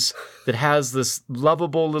news that has this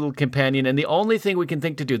lovable little companion. And the only thing we can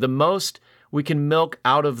think to do, the most we can milk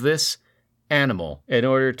out of this animal in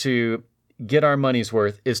order to get our money's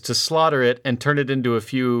worth is to slaughter it and turn it into a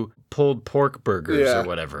few pulled pork burgers or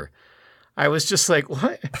whatever. I was just like,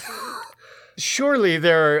 what? Surely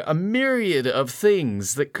there are a myriad of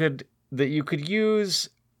things that you could use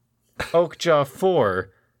Okja for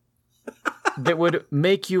that would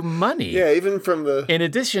make you money. Yeah, even from the... In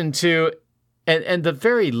addition to, and the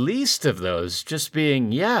very least of those just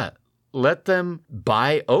being, let them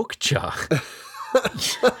buy Okja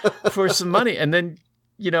for some money. And then,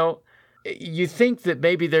 you think that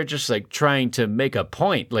maybe they're just like trying to make a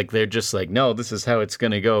point. Like they're just like, no, this is how it's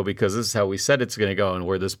going to go because this is how we said it's going to go. And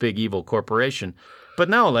we're this big evil corporation. But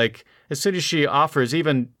no, like as soon as she offers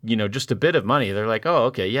even, just a bit of money, they're like, oh,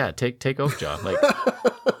 okay, yeah, take Okja. Like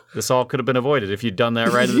this all could have been avoided if you'd done that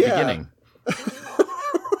right at the beginning.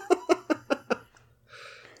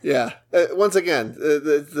 Yeah. Once again,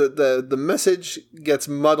 the message gets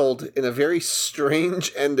muddled in a very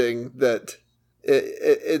strange ending that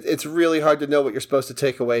it's really hard to know what you're supposed to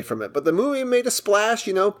take away from it. But the movie made a splash.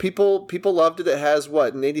 People loved it. It has an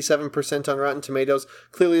 87% on Rotten Tomatoes.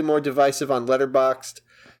 Clearly more divisive on Letterboxd.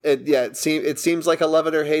 It seems like a love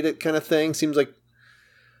it or hate it kind of thing. Seems like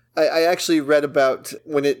I actually read about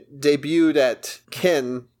when it debuted at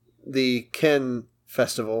the Cannes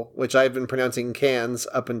Festival, which I've been pronouncing Cannes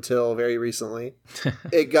up until very recently.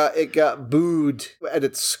 It got booed at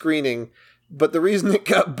its screening, but the reason it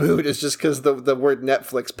got booed is just because the word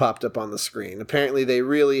Netflix popped up on the screen. Apparently, they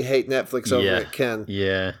really hate Netflix over at Cannes.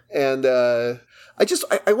 Yeah, and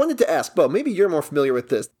I wanted to ask, Beau, maybe you're more familiar with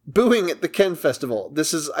this. Booing at the Cannes Festival.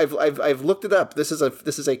 I've looked it up. This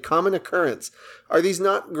is a common occurrence. Are these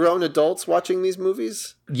not grown adults watching these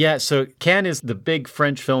movies? Yeah, so Cannes is the big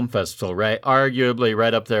French film festival, right? Arguably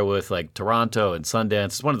right up there with like Toronto and Sundance.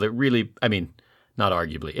 It's one of the really, not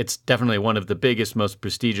arguably, it's definitely one of the biggest, most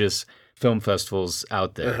prestigious film festivals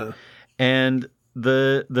out there. Uh-huh. And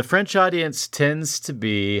the French audience tends to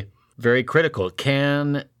be very critical.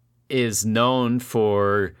 Cannes is known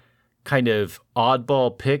for kind of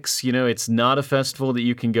oddball picks. It's not a festival that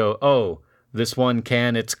you can go, oh, this one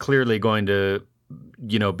Cannes, it's clearly going to,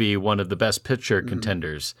 be one of the best picture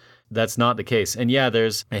contenders. That's not the case. And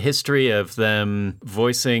there's a history of them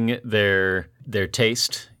voicing their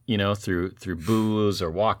taste, through boos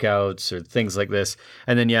or walkouts or things like this.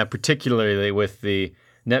 And then, particularly with the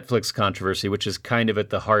Netflix controversy, which is kind of at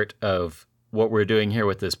the heart of what we're doing here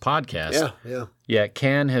with this podcast. Yeah,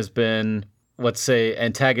 Cannes has been, let's say,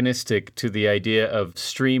 antagonistic to the idea of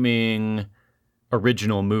streaming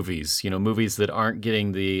original movies, movies that aren't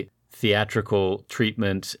getting the theatrical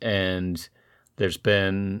treatment, and there's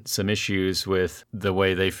been some issues with the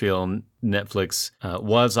way they feel Netflix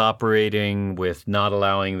was operating with not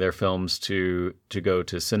allowing their films to go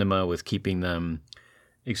to cinema, with keeping them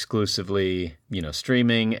exclusively,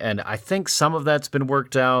 streaming. And I think some of that's been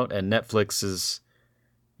worked out, and Netflix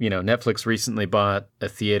recently bought a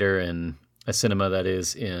theater and a cinema that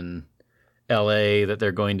is in LA that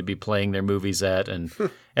they're going to be playing their movies at, and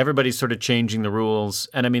everybody's sort of changing the rules.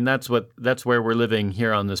 And that's where we're living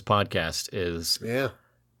here on this podcast is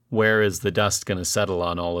where is the dust going to settle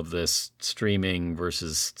on all of this streaming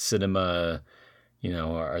versus cinema?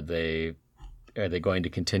 Are they going to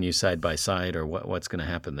continue side by side, or what's going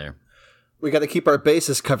to happen there? We got to keep our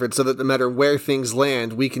bases covered so that no matter where things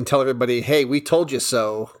land, we can tell everybody, hey, we told you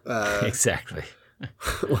so. Exactly.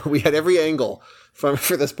 We had every angle for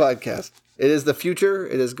this podcast. It is the future.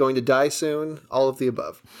 It is going to die soon. All of the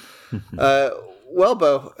above. Well,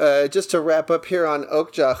 Beau, just to wrap up here on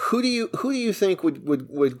Okja, who do you think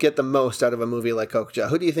would get the most out of a movie like Okja?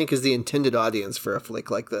 Who do you think is the intended audience for a flick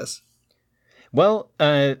like this? Well,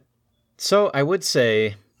 so I would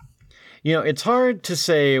say, it's hard to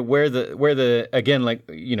say where the again, like,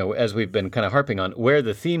 as we've been kind of harping on, where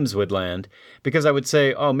the themes would land, because I would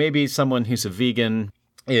say, oh, maybe someone who's a vegan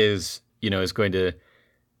is going to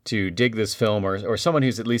dig this film, or someone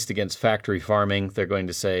who's at least against factory farming, they're going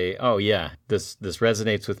to say, oh yeah, this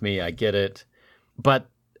resonates with me, I get it. But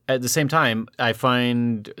at the same time, I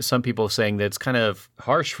find some people saying that it's kind of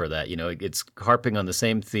harsh for that. It's harping on the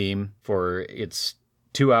same theme for its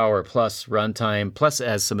 2-hour plus runtime, plus it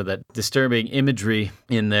has some of that disturbing imagery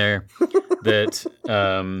in there that,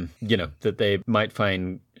 that they might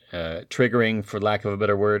find triggering, for lack of a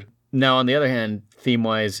better word. Now, on the other hand,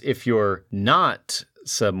 theme-wise, if you're not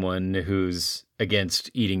someone who's against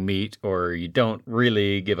eating meat, or you don't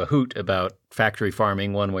really give a hoot about factory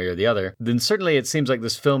farming one way or the other, then certainly it seems like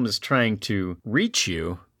this film is trying to reach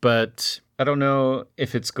you, but I don't know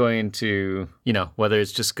if it's going to, whether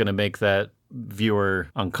it's just going to make that viewer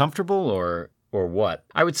uncomfortable or what.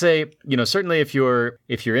 I would say, certainly if you're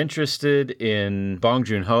interested in Bong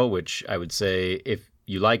Joon-ho, which I would say if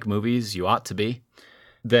you like movies, you ought to be,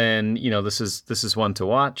 then, this is one to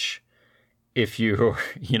watch. If you're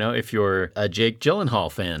a Jake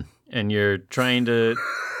Gyllenhaal fan and you're trying to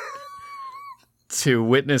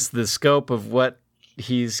witness the scope of what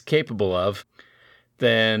he's capable of,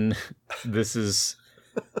 then this is,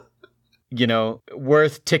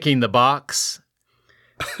 worth ticking the box,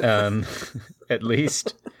 at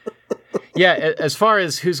least. Yeah, as far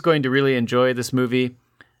as who's going to really enjoy this movie,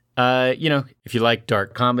 if you like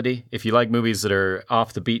dark comedy, if you like movies that are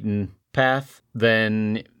off the beaten path,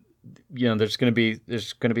 then there's going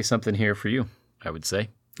to be something here for you, I would say.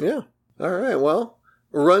 Yeah. All right. Well,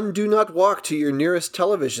 run, do not walk to your nearest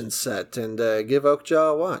television set and give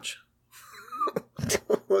Okja a watch.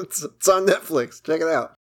 It's on Netflix. Check it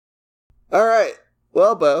out. All right.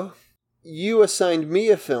 Well, Beau, you assigned me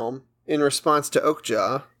a film in response to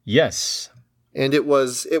Okja. Yes. And it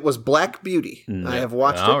was Black Beauty. I have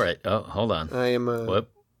watched it. All right. Oh, hold on. I am... Whoop.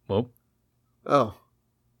 Oh.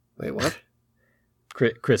 Wait, what?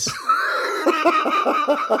 Chris.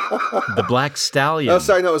 The Black Stallion. Oh,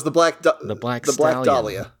 sorry. No, it was the Black Stallion. Black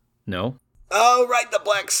Dahlia. No. Oh, right. The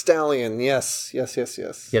Black Stallion. Yes. Yeah,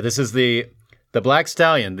 this is the Black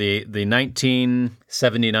Stallion, the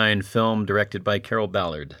 1979 film directed by Carol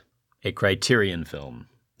Ballard, a Criterion film.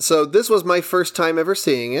 So this was my first time ever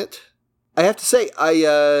seeing it. I have to say,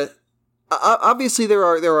 obviously there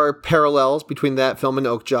are parallels between that film and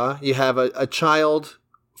Okja. You have a child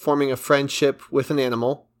forming a friendship with an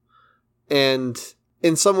animal, and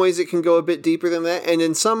in some ways it can go a bit deeper than that, and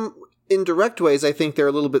in some indirect ways I think they're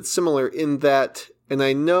a little bit similar in that, and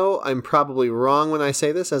I know I'm probably wrong when I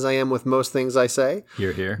say this, as I am with most things I say.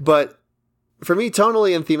 Hear. But for me,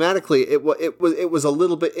 tonally and thematically, it was a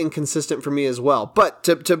little bit inconsistent for me as well. But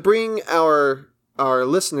to bring our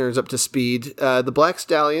listeners up to speed, The Black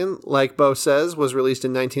Stallion, like Beau says, was released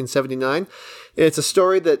in 1979. It's a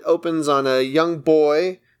story that opens on a young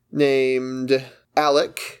boy named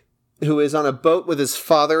Alec, who is on a boat with his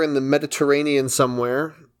father in the Mediterranean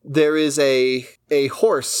somewhere. There is a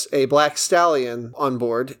horse, a black stallion, on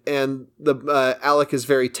board, and Alec is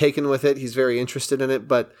very taken with it. He's very interested in it,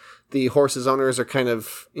 but the horse's owners are kind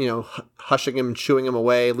of, hushing him and shooing him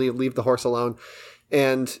away, leave the horse alone.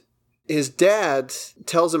 And his dad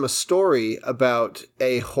tells him a story about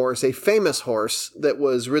a horse, a famous horse that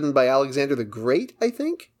was ridden by Alexander the Great, I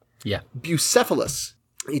think? Yeah. Bucephalus.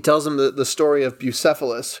 He tells him the story of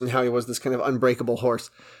Bucephalus and how he was this kind of unbreakable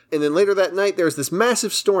horse. And then later that night, there's this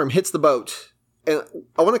massive storm hits the boat. And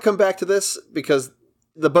I want to come back to this because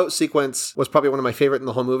the boat sequence was probably one of my favorite in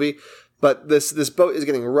the whole movie. But this boat is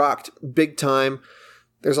getting rocked big time.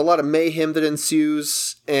 There's a lot of mayhem that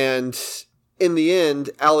ensues, and in the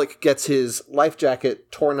end, Alec gets his life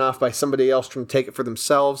jacket torn off by somebody else trying to take it for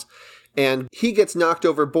themselves, and he gets knocked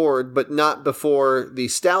overboard, but not before the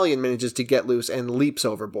stallion manages to get loose and leaps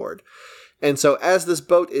overboard. And so as this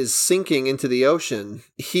boat is sinking into the ocean,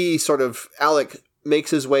 Alec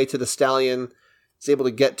makes his way to the stallion, is able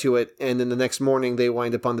to get to it, and then the next morning they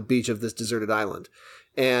wind up on the beach of this deserted island.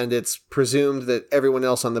 And it's presumed that everyone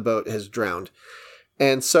else on the boat has drowned.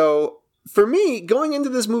 And so, for me, going into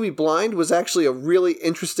this movie blind was actually a really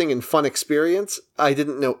interesting and fun experience. I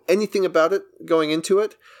didn't know anything about it going into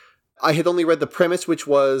it. I had only read the premise, which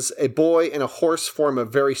was a boy and a horse form a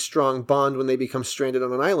very strong bond when they become stranded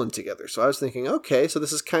on an island together. So I was thinking, okay, so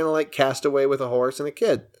this is kind of like Castaway with a horse and a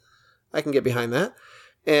kid. I can get behind that.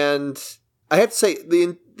 And I have to say,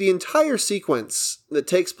 the entire sequence that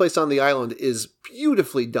takes place on the island is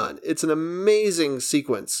beautifully done. It's an amazing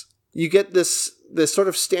sequence. You get this sort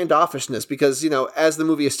of standoffishness because, as the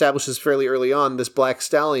movie establishes fairly early on, this black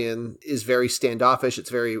stallion is very standoffish. It's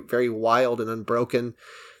very, very wild and unbroken.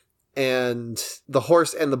 And the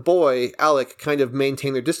horse and the boy, Alec, kind of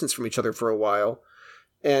maintain their distance from each other for a while.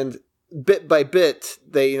 And bit by bit,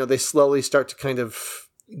 they slowly start to kind of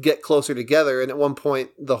get closer together. And at one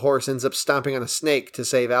point, the horse ends up stomping on a snake to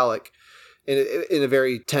save Alec in a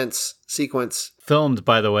very tense sequence. Filmed,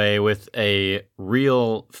 by the way, with a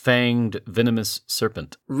real fanged venomous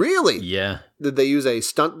serpent. Really? Yeah. Did they use a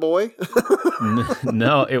stunt boy?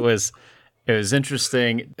 No, it was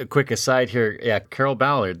interesting. A quick aside here. Yeah, Carol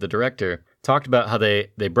Ballard, the director, talked about how they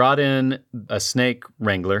brought in a snake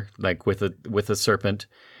wrangler, like with a serpent,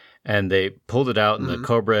 and they pulled it out, and the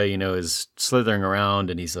cobra, is slithering around,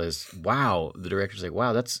 and he says, "Wow." The director's like,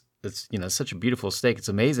 "Wow, that's such a beautiful snake. It's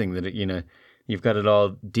amazing that you've got it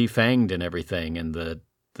all defanged and everything." And the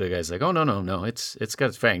guy's like, "Oh no, it's got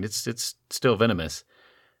its fanged. It's still venomous."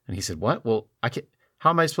 And he said, "What? Well, I can't.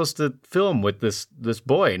 How am I supposed to film with this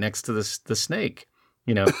boy next to the snake?"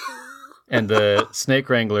 And the snake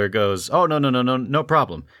wrangler goes, "Oh, no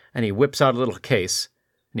problem." And he whips out a little case,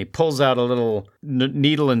 and he pulls out a little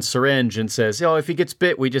needle and syringe and says, "Oh, if he gets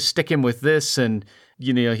bit, we just stick him with this, and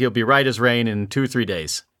he'll be right as rain in 2-3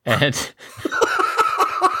 days." And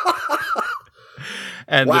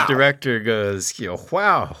and wow. The director goes,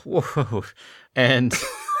 "Wow, whoa, And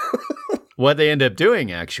what they end up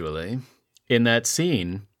doing, actually, in that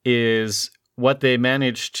scene is what they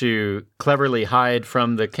managed to cleverly hide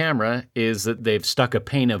from the camera is that they've stuck a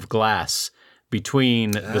pane of glass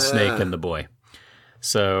between the snake and the boy.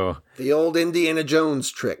 So the old Indiana Jones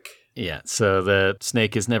trick. Yeah, so the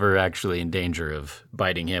snake is never actually in danger of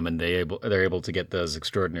biting him, and they're able to get those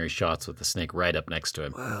extraordinary shots with the snake right up next to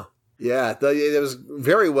him. Wow. Yeah, it was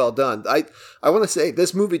very well done. I want to say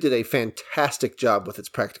this movie did a fantastic job with its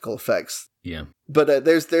practical effects. Yeah. But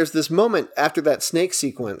there's this moment after that snake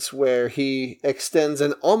sequence where he extends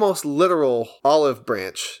an almost literal olive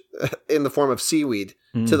branch in the form of seaweed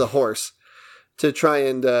to the horse to try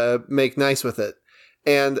and make nice with it.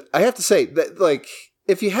 And I have to say that, like,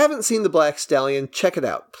 if you haven't seen The Black Stallion, check it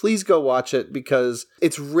out. Please go watch it, because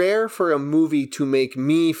it's rare for a movie to make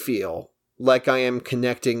me feel like I am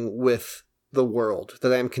connecting with the world,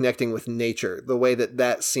 that I am connecting with nature, the way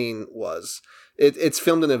that scene was. It's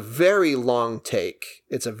filmed in a very long take.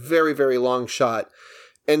 It's a very, very long shot.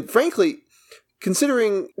 And frankly,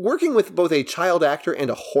 considering working with both a child actor and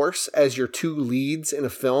a horse as your two leads in a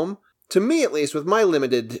film, to me, at least, with my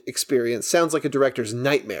limited experience, sounds like a director's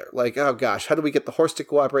nightmare. Like, oh gosh, how do we get the horse to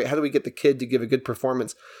cooperate? How do we get the kid to give a good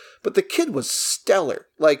performance? But the kid was stellar.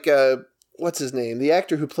 Like, what's his name? The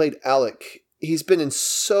actor who played Alec. He's been in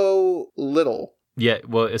so little. Yeah,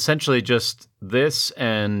 well, essentially just this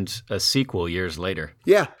and a sequel years later.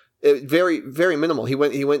 Yeah. Very, very minimal. He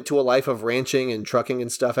went to a life of ranching and trucking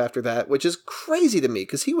and stuff after that, which is crazy to me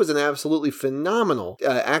because he was an absolutely phenomenal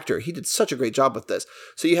actor. He did such a great job with this.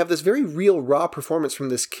 So you have this very real, raw performance from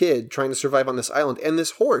this kid trying to survive on this island, and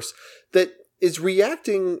this horse that is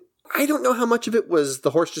reacting. I don't know how much of it was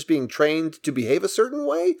the horse just being trained to behave a certain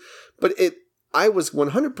way, but I was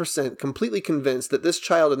 100% completely convinced that this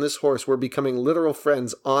child and this horse were becoming literal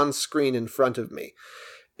friends on screen in front of me.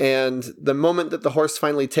 And the moment that the horse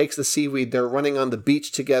finally takes the seaweed, they're running on the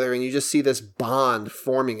beach together, and you just see this bond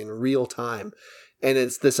forming in real time. And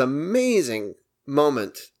it's this amazing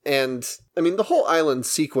moment. And I mean, the whole island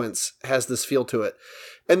sequence has this feel to it.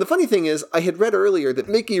 And the funny thing is, I had read earlier that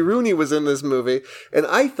Mickey Rooney was in this movie, and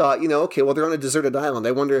I thought, okay, well, they're on a deserted island.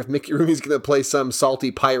 I wonder if Mickey Rooney's going to play some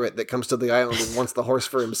salty pirate that comes to the island and wants the horse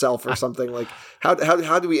for himself or something. Like, how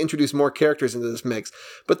do we introduce more characters into this mix?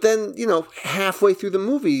 But then, halfway through the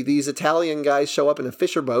movie, these Italian guys show up in a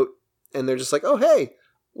fisher boat, and they're just like, oh, hey,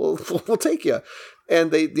 we'll take you.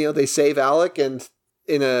 And they save Alec, and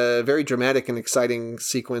in a very dramatic and exciting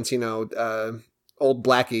sequence, old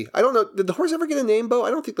Blackie. I don't know. Did the horse ever get a name, Beau?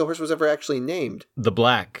 I don't think the horse was ever actually named. The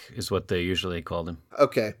Black is what they usually called him.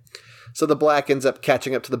 Okay. So the Black ends up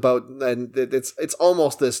catching up to the boat, and it's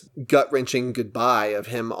almost this gut-wrenching goodbye of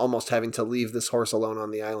him almost having to leave this horse alone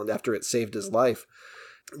on the island after it saved his life.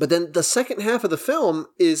 But then the second half of the film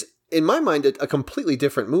is, in my mind, a completely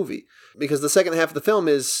different movie. Because the second half of the film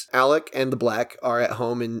is Alec and the Black are at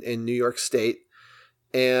home in New York State.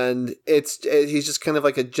 And he's just kind of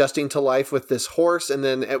like adjusting to life with this horse. And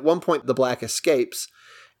then at one point, the Black escapes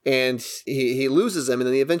and he loses him. And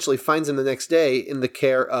then he eventually finds him the next day in the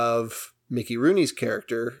care of Mickey Rooney's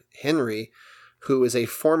character, Henry, who is a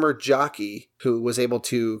former jockey who was able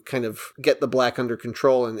to kind of get the Black under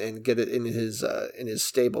control and get it in his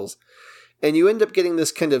stables. And you end up getting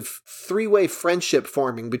this kind of three-way friendship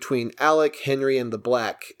forming between Alec, Henry, and the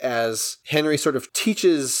Black, as Henry sort of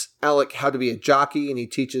teaches Alec how to be a jockey, and he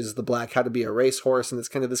teaches the Black how to be a racehorse, and it's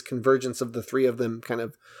kind of this convergence of the three of them kind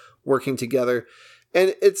of working together.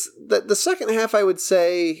 And it's the second half, I would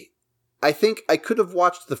say, I think I could have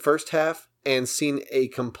watched the first half and seen a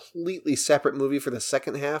completely separate movie for the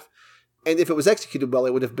second half, and if it was executed well, I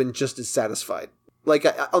would have been just as satisfied. Like,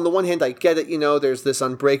 on the one hand, I get it, there's this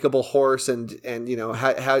unbreakable horse and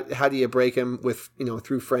how do you break him with,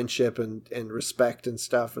 through friendship and respect and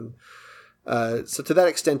stuff. And so to that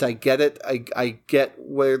extent, I get it. I get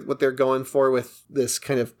what they're going for with this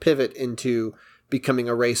kind of pivot into becoming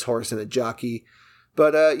a racehorse and a jockey.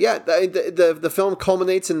 But the film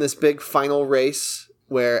culminates in this big final race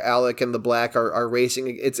where Alec and the Black are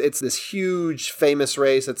racing. It's this huge, famous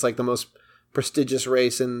race. It's like the most prestigious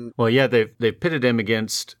race. And well, yeah, they've pitted him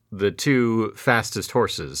against the two fastest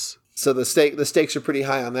horses. So the stakes are pretty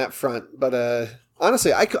high on that front. But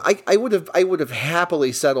honestly, I would have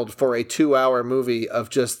happily settled for a 2-hour movie of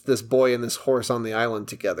just this boy and this horse on the island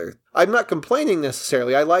together. I'm not complaining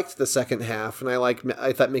necessarily. I liked the second half, and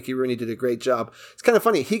I thought Mickey Rooney did a great job. It's kind of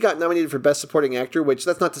funny. He got nominated for Best Supporting Actor, which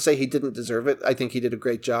that's not to say he didn't deserve it. I think he did a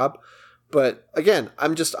great job. But again,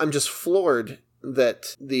 I'm just floored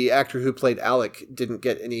that the actor who played Alec didn't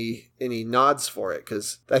get any nods for it,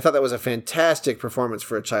 because I thought that was a fantastic performance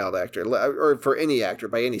for a child actor, or for any actor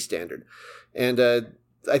by any standard. And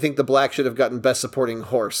I think the Black should have gotten Best Supporting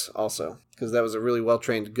Horse also, because that was a really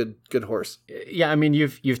well-trained, good horse. Yeah, I mean,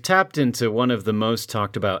 you've tapped into one of the most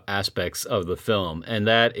talked about aspects of the film, and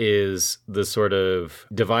that is the sort of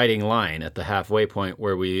dividing line at the halfway point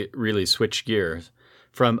where we really switch gears.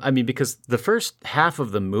 Because the first half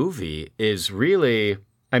of the movie is really,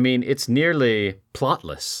 it's nearly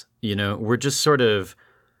plotless. We're just sort of,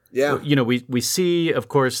 we see, of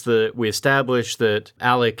course, we establish that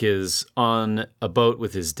Alec is on a boat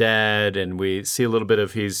with his dad, and we see a little bit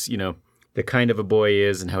of his, the kind of a boy he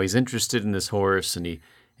is and how he's interested in this horse, and he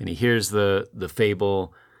hears the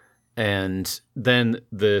fable, and then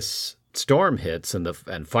this storm hits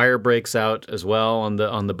and fire breaks out as well on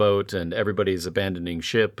the boat, and everybody's abandoning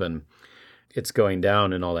ship and it's going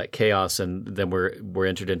down and all that chaos, and then we're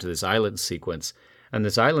entered into this island sequence. And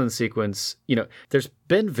this island sequence, there's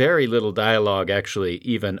been very little dialogue actually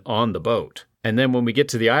even on the boat. And then when we get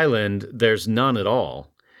to the island, there's none at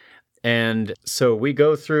all. And so we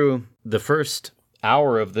go through the first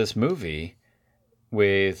hour of this movie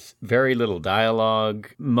with very little dialogue,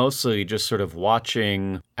 mostly just sort of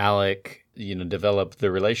watching Alec, develop the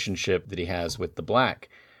relationship that he has with the Black,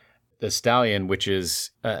 the Stallion, which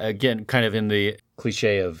is, again, kind of in the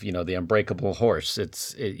cliche of, the unbreakable horse.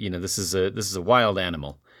 This is a wild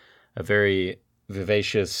animal, a very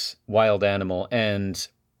vivacious wild animal. And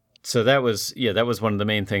so that was one of the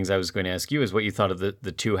main things I was going to ask you, is what you thought of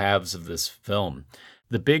the two halves of this film.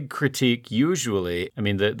 The big critique usually,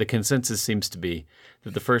 the consensus seems to be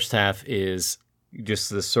that the first half is just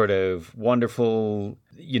this sort of wonderful,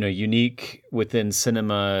 unique within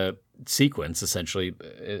cinema sequence, essentially.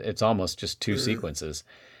 It's almost just two sequences.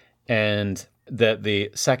 And that the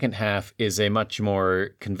second half is a much more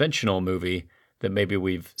conventional movie that maybe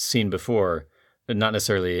we've seen before. Not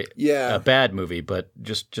necessarily a bad movie, but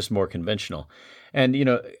just more conventional. And,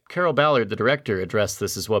 Carol Ballard, the director, addressed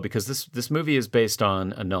this as well, because this movie is based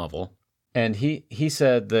on a novel. And he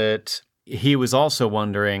said that he was also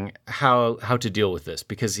wondering how to deal with this,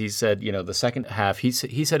 because he said, the second half, he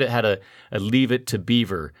said it had a Leave It to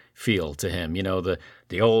Beaver feel to him.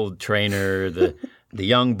 The old trainer, the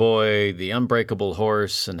young boy, the unbreakable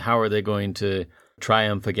horse, and how are they going to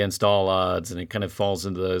triumph against all odds? And it kind of falls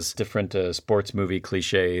into those different sports movie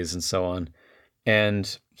cliches and so on.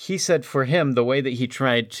 And he said for him, the way that he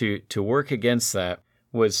tried to work against that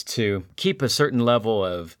was to keep a certain level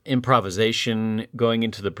of improvisation going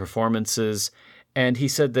into the performances. And he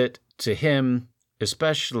said that to him,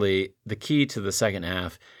 especially, the key to the second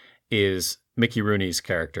half is Mickey Rooney's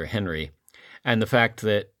character, Henry, and the fact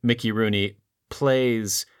that Mickey Rooney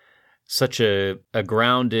plays such a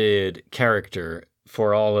grounded character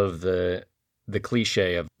for all of the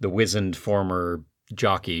cliche of the wizened former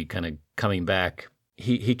jockey kind of coming back.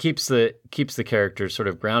 He keeps the character sort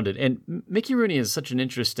of grounded. And Mickey Rooney is such an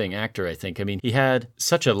interesting actor, I think. He had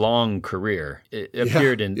such a long career. It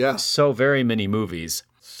appeared in so very many movies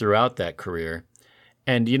throughout that career.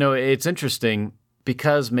 And, it's interesting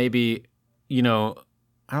because maybe, I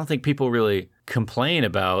don't think people really complain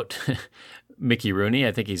about Mickey Rooney.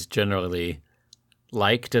 I think he's generally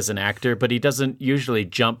liked as an actor, but he doesn't usually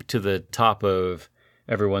jump to the top of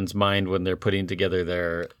everyone's mind when they're putting together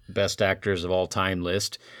their best actors of all time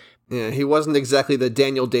list. Yeah, he wasn't exactly the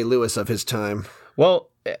Daniel Day-Lewis of his time. Well,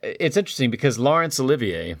 it's interesting because Laurence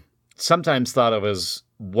Olivier, sometimes thought of as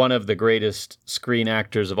one of the greatest screen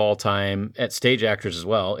actors of all time, at stage actors as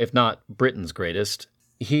well, if not Britain's greatest.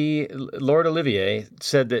 Lord Olivier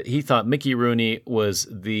said that he thought Mickey Rooney was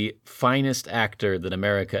the finest actor that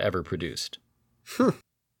America ever produced.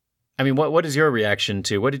 What is your reaction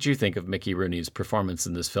to, what did you think of Mickey Rooney's performance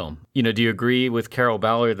in this film? Do you agree with Carol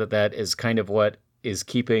Ballard that is kind of what is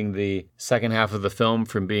keeping the second half of the film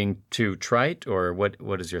from being too trite, or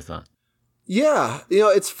what is your thought? Yeah,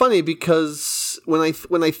 it's funny because when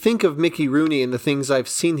I think of Mickey Rooney and the things I've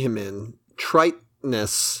seen him in,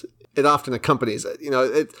 triteness, it often accompanies it.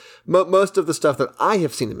 Most of the stuff that I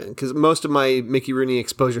have seen him in, because most of my Mickey Rooney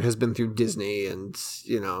exposure has been through Disney and,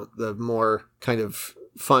 the more kind of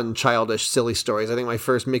fun, childish, silly stories. I think my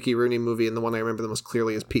first Mickey Rooney movie, and the one I remember the most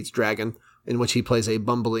clearly, is Pete's Dragon, in which he plays a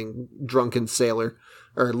bumbling, drunken sailor,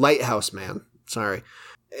 or lighthouse man. Sorry.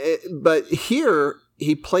 But here,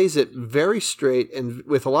 he plays it very straight and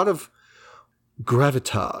with a lot of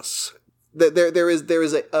gravitas. There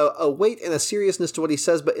is a weight and a seriousness to what he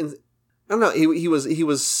says, but I don't know.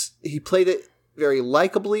 He played it very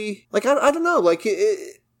likably. I don't know.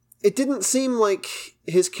 It didn't seem like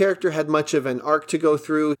his character had much of an arc to go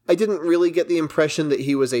through. I didn't really get the impression that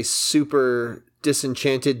he was a super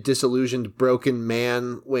disenchanted, disillusioned, broken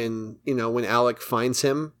man when Alec finds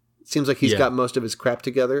him. It seems like he's got most of his crap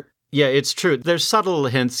together. Yeah, it's true. There's subtle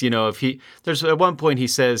hints, there's at one point he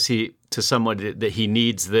says to someone that he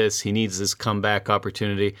needs this comeback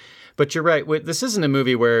opportunity. But you're right. This isn't a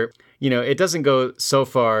movie where, it doesn't go so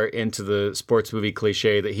far into the sports movie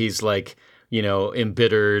cliche that he's like,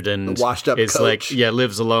 embittered and washed up is coach. like,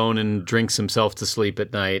 lives alone and drinks himself to sleep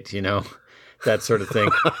at night, that sort of thing.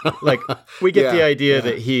 Like we get the idea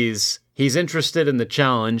that he's interested in the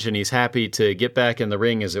challenge and he's happy to get back in the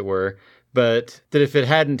ring, as it were. But that if it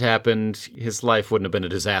hadn't happened, his life wouldn't have been a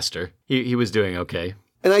disaster. He was doing okay.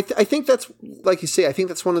 And I think that's, like you say, I think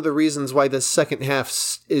that's one of the reasons why the second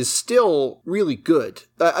half is still really good.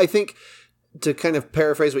 I think, to kind of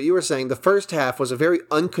paraphrase what you were saying, the first half was a very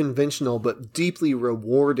unconventional but deeply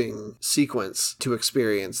rewarding sequence to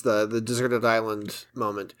experience, the deserted island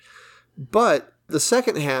moment. But the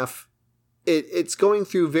second half, it's going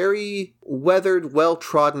through very weathered,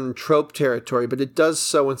 well-trodden trope territory, but it does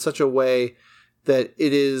so in such a way that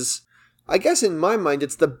it is, I guess in my mind,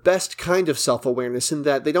 it's the best kind of self-awareness in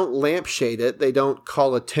that they don't lampshade it, they don't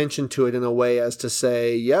call attention to it in a way as to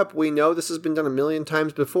say, yep, we know this has been done a million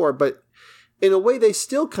times before, but in a way they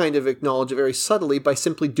still kind of acknowledge it very subtly by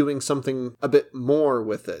simply doing something a bit more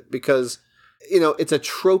with it, because it's a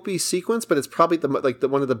tropey sequence, but it's probably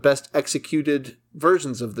one of the best executed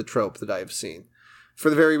versions of the trope that I've seen.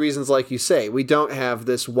 For the very reasons, like you say, we don't have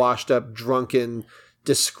this washed up, drunken,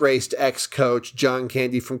 disgraced ex-coach, John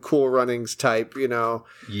Candy from Cool Runnings type,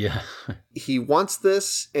 Yeah. He wants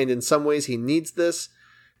this, and in some ways he needs this.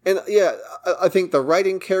 And yeah, I think the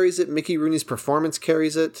writing carries it. Mickey Rooney's performance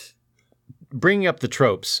carries it. Bringing up the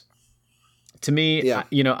tropes, to me,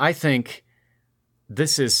 I think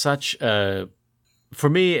this is such a, for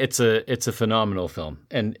me, it's a phenomenal film,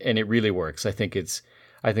 and it really works. I think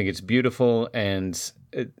it's beautiful, and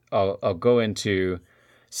I'll go into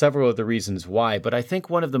several of the reasons why. But I think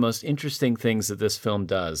one of the most interesting things that this film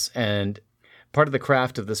does, and part of the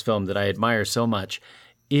craft of this film that I admire so much,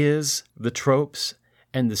 is the tropes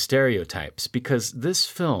and the stereotypes, because this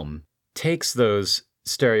film takes those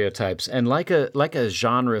stereotypes and like a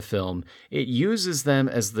genre film, it uses them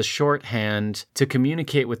as the shorthand to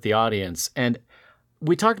communicate with the audience. And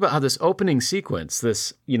we talked about how this opening sequence,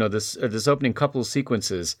 this opening couple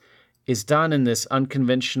sequences, is done in this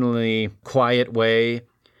unconventionally quiet way.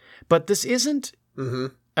 But this isn't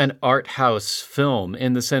an art house film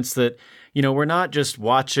in the sense that, we're not just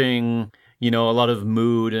watching, a lot of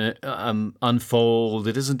mood unfold.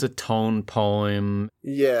 It isn't a tone poem.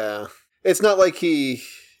 Yeah. It's not like he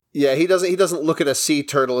doesn't look at a sea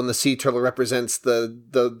turtle and the sea turtle represents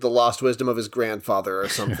the lost wisdom of his grandfather or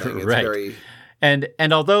something. It's right. Very...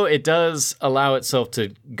 And although it does allow itself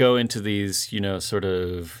to go into these, sort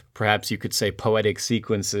of, perhaps you could say, poetic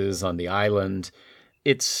sequences on the island,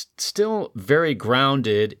 it's still very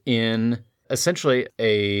grounded in essentially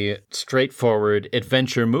a straightforward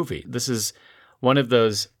adventure movie. This is one of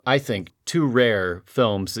those, I think, too rare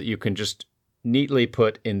films that you can just neatly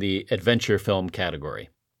put in the adventure film category.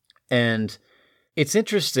 And it's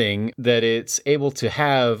interesting that it's able to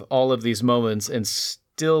have all of these moments and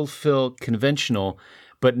still feel conventional,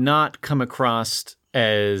 but not come across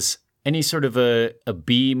as any sort of a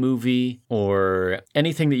B movie or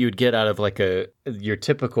anything that you would get out of like your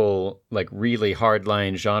typical like really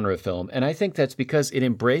hardline genre film. And I think that's because it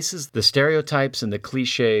embraces the stereotypes and the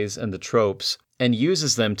cliches and the tropes and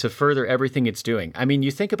uses them to further everything it's doing. I mean, you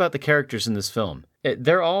think about the characters in this film.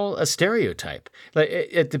 They're all a stereotype. Like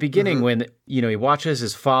at the beginning when, he watches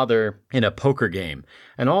his father in a poker game,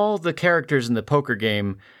 and all the characters in the poker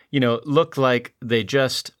game, look like they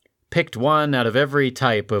just picked one out of every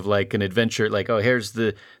type of like an adventure. Like, oh, there's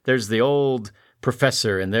the old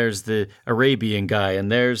professor, and there's the Arabian guy,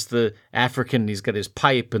 and there's the African, he's got his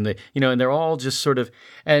pipe, and and they're all just sort of,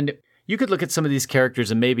 and you could look at some of these characters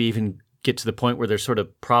and maybe even get to the point where they're sort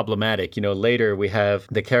of problematic. Later we have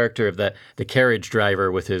the character of the carriage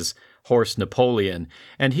driver with his horse Napoleon,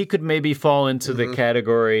 and he could maybe fall into the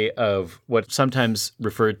category of what's sometimes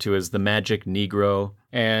referred to as the magic Negro.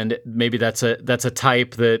 And maybe that's a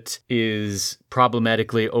type that is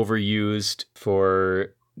problematically overused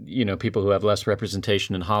for people who have less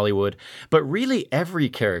representation in Hollywood. But really every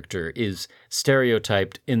character is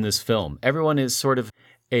stereotyped in this film. Everyone is sort of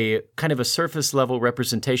a kind of a surface level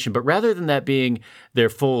representation, but rather than that being their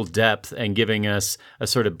full depth and giving us a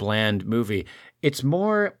sort of bland movie, it's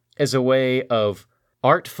more as a way of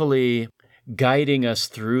artfully guiding us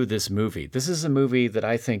through this movie. This is a movie that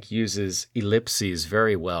I think uses ellipses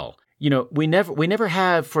very well. we never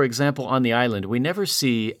have, for example, on the island, we never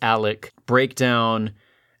see Alec break down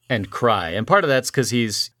and cry. And part of that's because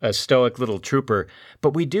he's a stoic little trooper.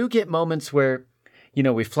 But we do get moments where,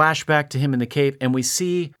 we flash back to him in the cave and we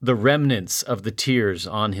see the remnants of the tears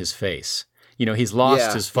on his face. He's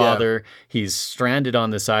lost his father. He's stranded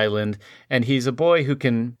on this island. And he's a boy who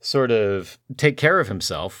can sort of take care of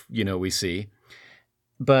himself, we see.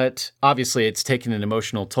 But obviously it's taken an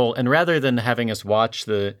emotional toll. And rather than having us watch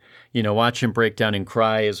watch him break down and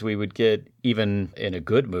cry as we would get even in a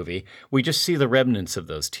good movie, we just see the remnants of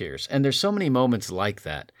those tears. And there's so many moments like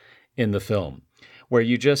that in the film where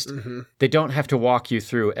you just, they don't have to walk you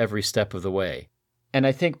through every step of the way. And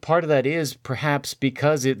I think part of that is perhaps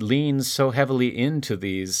because it leans so heavily into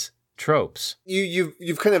these tropes.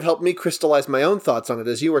 You've kind of helped me crystallize my own thoughts on it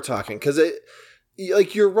as you were talking, because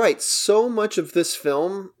you're right. So much of this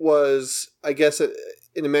film was, I guess,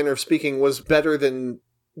 in a manner of speaking, was better than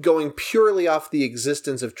going purely off the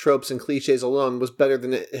existence of tropes and cliches alone, was better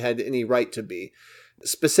than it had any right to be.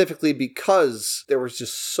 Specifically because there was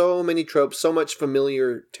just so many tropes, so much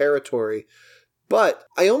familiar territory. But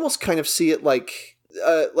I almost kind of see it like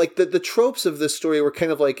the tropes of this story were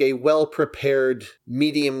kind of like a well-prepared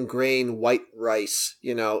medium grain white rice,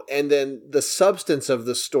 and then the substance of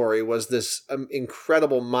the story was this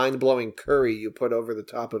incredible mind-blowing curry you put over the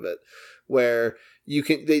top of it, where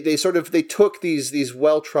they took these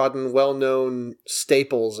well-trodden, well-known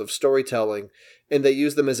staples of storytelling and they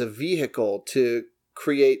used them as a vehicle to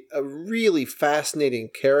create a really fascinating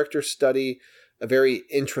character study, a very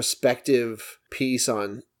introspective piece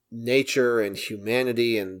on nature and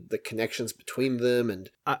humanity and the connections between them. And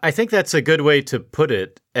I think that's a good way to put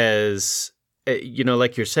it, as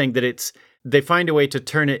like you're saying, that they find a way to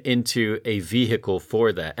turn it into a vehicle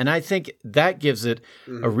for that. And I think that gives it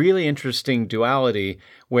a really interesting duality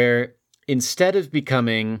where instead of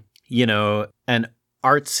becoming, an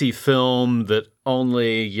artsy film that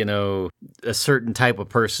only, a certain type of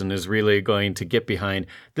person is really going to get behind,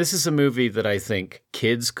 this is a movie that I think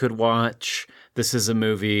kids could watch. This is a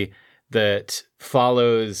movie that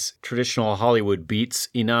follows traditional Hollywood beats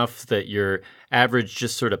enough that your average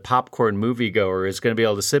just sort of popcorn moviegoer is going to be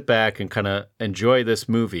able to sit back and kind of enjoy this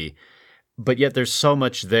movie. But yet there's so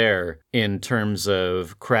much there in terms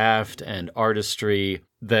of craft and artistry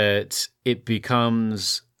that it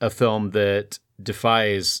becomes a film that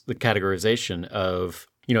defies the categorization of,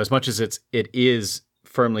 as much as it is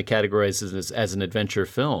firmly categorized as an adventure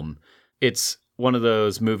film, it's one of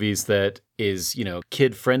those movies that is,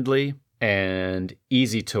 kid-friendly and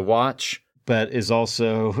easy to watch, but is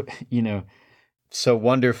also, so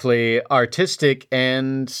wonderfully artistic.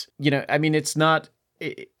 And,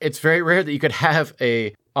 it's very rare that you could have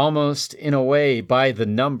a almost, in a way, by the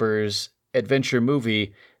numbers adventure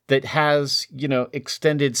movie that has,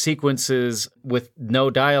 extended sequences with no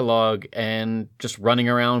dialogue and just running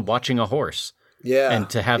around watching a horse. Yeah. And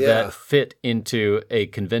to have that fit into a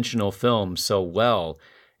conventional film so well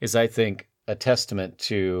is, I think, a testament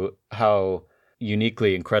to how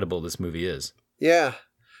uniquely incredible this movie is. Yeah.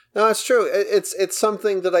 No, it's true. It's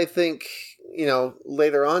something that I think,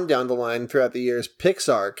 later on down the line throughout the years,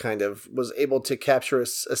 Pixar kind of was able to capture a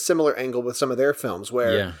similar angle with some of their films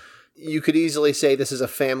where you could easily say this is a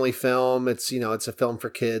family film. It's, it's a film for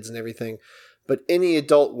kids and everything. But any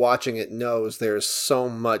adult watching it knows there's so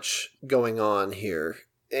much going on here,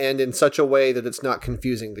 and in such a way that it's not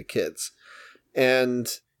confusing the kids. And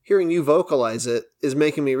hearing you vocalize it is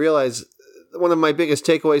making me realize one of my biggest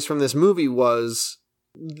takeaways from this movie was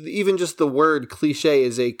even just the word cliche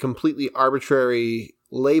is a completely arbitrary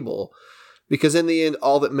label, because in the end,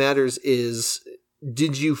 all that matters is,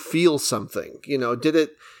 did you feel something?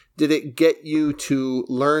 Did it get you to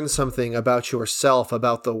learn something about yourself,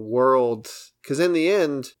 about the world? Because in the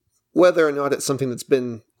end, whether or not it's something that's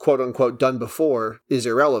been quote unquote done before is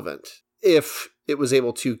irrelevant if it was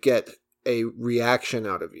able to get a reaction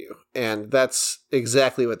out of you. And that's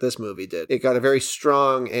exactly what this movie did. It got a very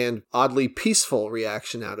strong and oddly peaceful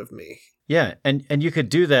reaction out of me. Yeah, and you could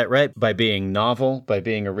do that, right, by being novel, by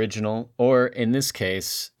being original, or in this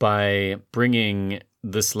case, by bringing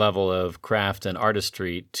this level of craft and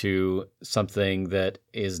artistry to something that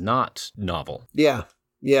is not novel. Yeah.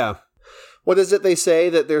 What is it they say,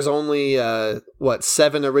 that there's only,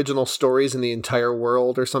 7 original stories in the entire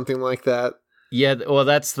world or something like that? Yeah, well,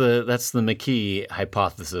 that's the McKee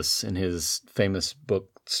hypothesis in his famous book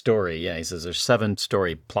Story. Yeah, he says there's 7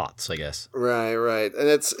 story plots, I guess. Right.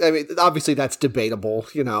 And obviously that's debatable,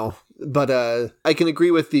 but I can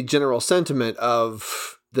agree with the general sentiment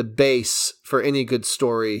of the base for any good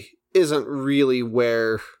story isn't really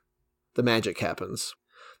where the magic happens.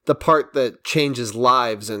 the part that changes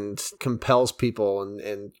lives and compels people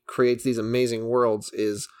and creates these amazing worlds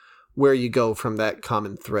is where you go from that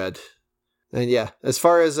common thread. And yeah, as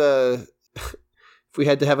far as if we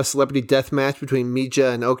had to have a celebrity death match between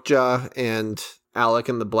Mija and Okja and Alec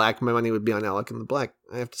and the Black, my money would be on Alec and the Black,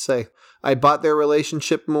 I have to say. I bought their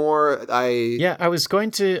relationship more. I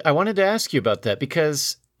wanted to ask you about that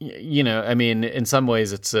because, I mean, in some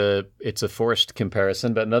ways it's a forced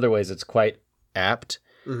comparison, but in other ways it's quite apt.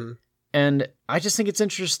 Mm-hmm. And I just think it's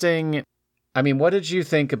interesting. I mean, what did you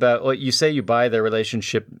think about, well, you say you buy their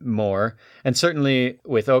relationship more, and certainly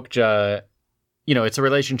with Okja, it's a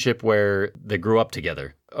relationship where they grew up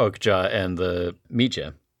together, Okja and the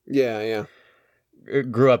Mija. Yeah.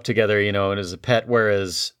 Grew up together, and as a pet,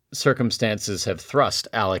 whereas circumstances have thrust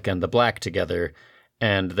Alec and the Black together,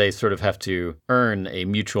 and they sort of have to earn a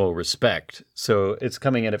mutual respect. So it's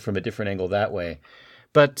coming at it from a different angle that way.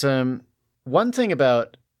 But one thing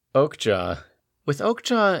about Okja,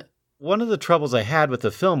 one of the troubles I had with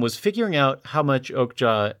the film was figuring out how much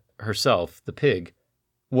Okja herself, the pig,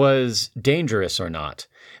 was dangerous or not.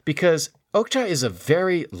 Because Okja is a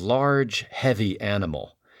very large, heavy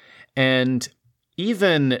animal. And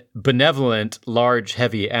even benevolent, large,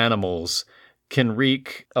 heavy animals can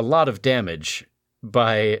wreak a lot of damage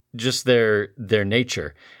by just their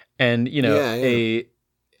nature. And,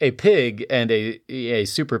 a pig, and a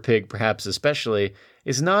super pig perhaps especially,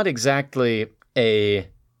 is not exactly a,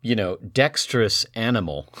 dexterous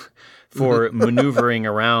animal for maneuvering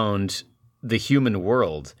around the human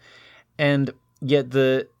world. And yet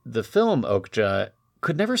the film Okja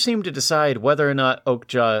could never seem to decide whether or not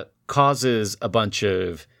Okja causes a bunch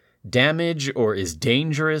of damage or is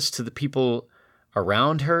dangerous to the people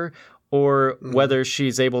around her, or whether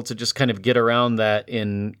she's able to just kind of get around that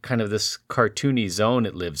in kind of this cartoony zone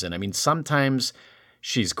it lives in. I mean, sometimes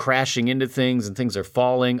she's crashing into things and things are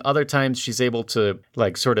falling. Other times she's able to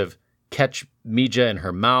like sort of catch Mija in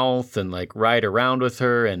her mouth and like ride around with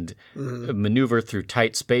her and maneuver through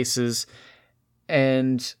tight spaces.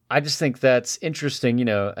 And I just think that's interesting,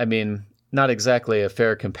 I mean, not exactly a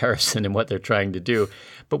fair comparison in what they're trying to do.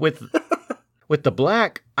 But with the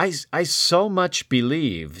Black, I so much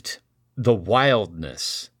believed the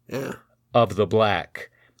wildness of the Black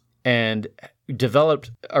and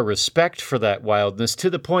developed a respect for that wildness to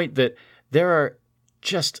the point that there are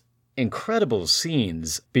just incredible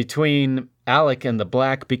scenes between Alec and the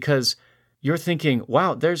Black because you're thinking,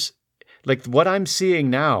 wow, there's like what I'm seeing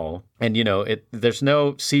now, and there's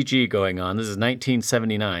no CG going on. This is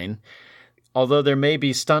 1979. Although there may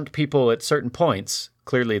be stunt people at certain points,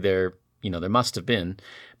 clearly there must have been,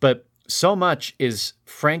 but so much is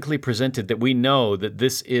frankly presented that we know that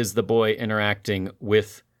this is the boy interacting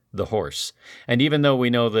with the horse. And even though we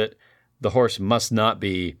know that the horse must not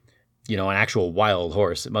be, an actual wild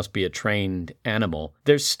horse, it must be a trained animal,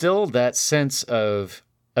 there's still that sense of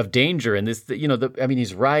danger. And this,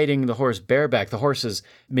 he's riding the horse bareback. The horse is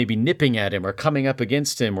maybe nipping at him or coming up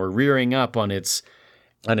against him or rearing up on its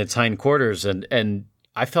hindquarters. And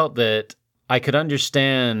I felt that I could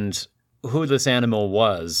understand who this animal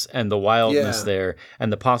was and the wildness there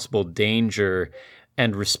and the possible danger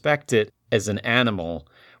and respect it as an animal,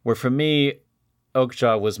 where for me,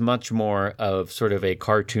 Okja was much more of sort of a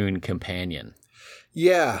cartoon companion.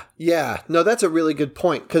 Yeah. No, that's a really good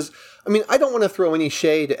point. Because, I don't want to throw any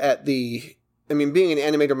shade at being an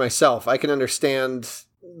animator myself, I can understand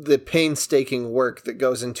the painstaking work that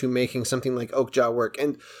goes into making something like Okja work.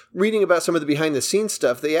 And reading about some of the behind-the-scenes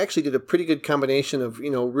stuff, they actually did a pretty good combination of,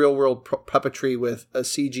 real-world puppetry with a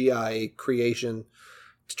CGI creation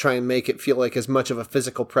to try and make it feel like as much of a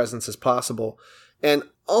physical presence as possible. And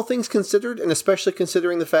all things considered, and especially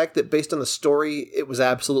considering the fact that based on the story, it was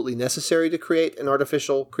absolutely necessary to create an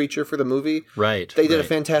artificial creature for the movie. Right. They did a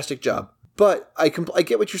fantastic job. But I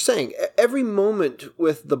get what you're saying. Every moment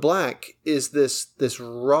with the Black is this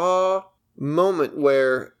raw moment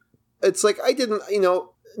where it's like I didn't,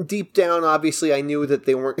 deep down, obviously I knew that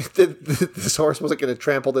they weren't, that this horse wasn't going to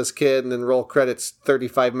trample this kid and then roll credits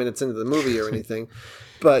 35 minutes into the movie or anything.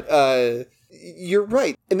 But you're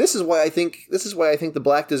right. And this is why I think the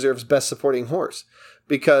Black deserves Best Supporting Horse,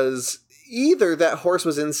 because either that horse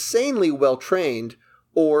was insanely well trained,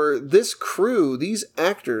 or this crew, these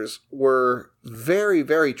actors, were very,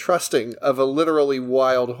 very trusting of a literally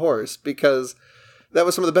wild horse, because that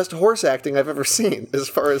was some of the best horse acting I've ever seen as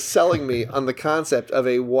far as selling me on the concept of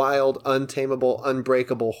a wild, untamable,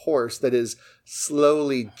 unbreakable horse that is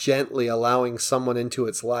slowly, gently allowing someone into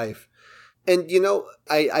its life. And,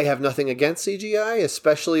 I have nothing against CGI,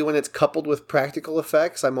 especially when it's coupled with practical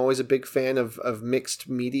effects. I'm always a big fan of mixed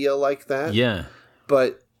media like that. Yeah.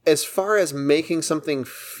 But as far as making something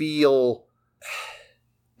feel,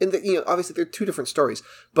 and obviously they're two different stories,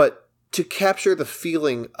 but to capture the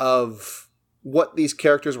feeling of what these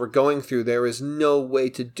characters were going through, there is no way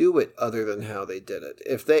to do it other than how they did it.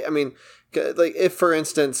 If for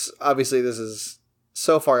instance, obviously this is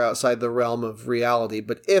so far outside the realm of reality,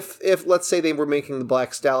 but if let's say they were making the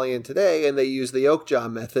Black Stallion today and they used the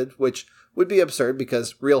Okja method, which would be absurd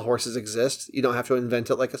because real horses exist. You don't have to invent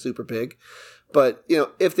it like a super pig. But,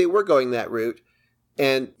 if they were going that route,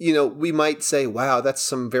 and, we might say, wow, that's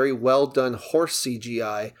some very well done horse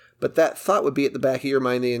CGI, but that thought would be at the back of your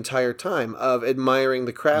mind the entire time of admiring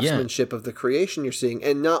the craftsmanship of the creation you're seeing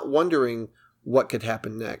and not wondering what could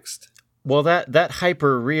happen next. Well, that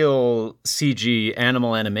hyper-real CG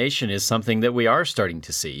animal animation is something that we are starting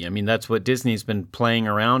to see. I mean, that's what Disney's been playing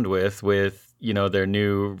around with, their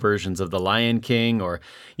new versions of The Lion King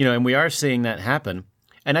and we are seeing that happen.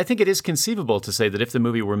 And I think it is conceivable to say that if the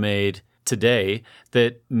movie were made today,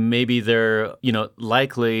 that maybe there,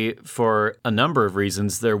 likely for a number of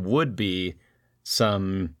reasons, there would be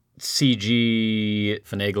some CG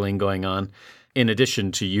finagling going on in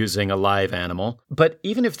addition to using a live animal. But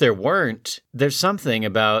even if there weren't, there's something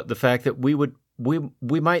about the fact that we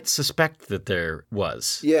might suspect that there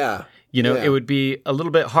was. Yeah. It would be a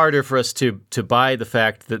little bit harder for us to buy the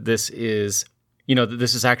fact that this is, that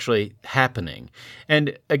this is actually happening.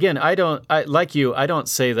 And again, I don't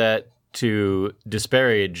say that to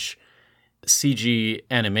disparage CG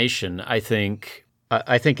animation. I think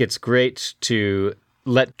it's great to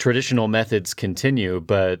let traditional methods continue,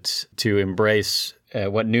 but to embrace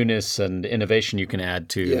what newness and innovation you can add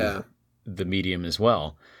to the medium as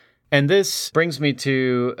well. And this brings me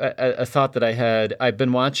to a thought that I had. I've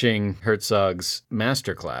been watching Herzog's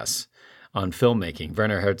masterclass on filmmaking,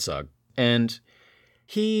 Werner Herzog, and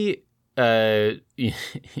he brings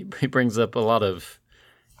up a lot of,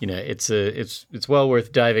 it's well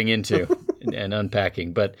worth diving into and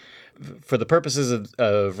unpacking. But for the purposes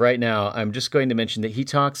of right now, I'm just going to mention that he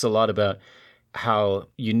talks a lot about how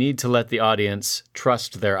you need to let the audience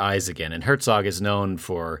trust their eyes again. And Herzog is known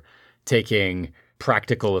for taking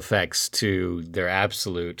practical effects to their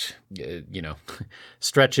absolute,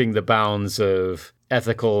 stretching the bounds of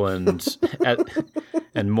ethical and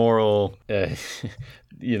and moral,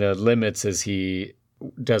 limits as he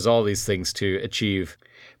does all these things to achieve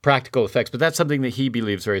practical effects. But that's something that he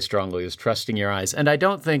believes very strongly, is trusting your eyes. And I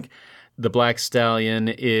don't think The Black Stallion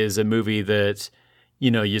is a movie that,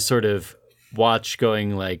 you sort of watch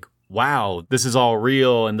going like, wow, this is all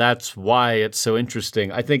real, and that's why it's so interesting.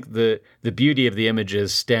 I think the beauty of the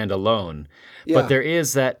images stand alone. Yeah. But there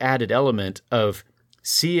is that added element of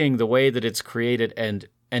seeing the way that it's created and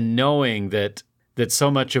knowing that so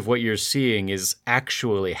much of what you're seeing is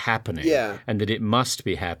actually happening, and that it must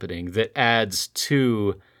be happening, that adds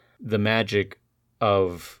to the magic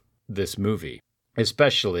of this movie,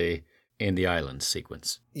 especially in the island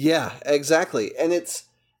sequence. Yeah, exactly. And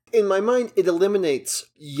in my mind, it eliminates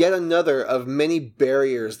yet another of many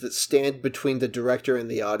barriers that stand between the director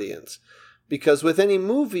and the audience. Because with any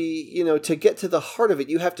movie, to get to the heart of it,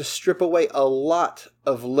 you have to strip away a lot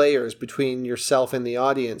of layers between yourself and the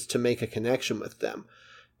audience to make a connection with them.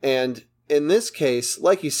 And in this case,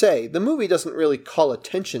 like you say, the movie doesn't really call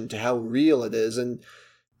attention to how real it is. And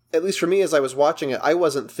at least for me, as I was watching it, I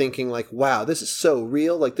wasn't thinking like, wow, this is so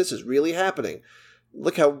real. Like, this is really happening.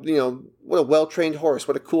 Look how, what a well-trained horse,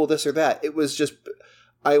 what a cool this or that. It was just,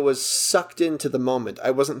 I was sucked into the moment.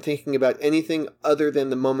 I wasn't thinking about anything other than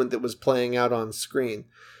the moment that was playing out on screen.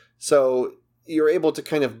 So you're able to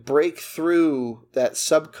kind of break through that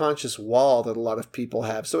subconscious wall that a lot of people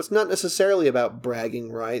have. So it's not necessarily about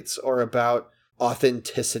bragging rights or about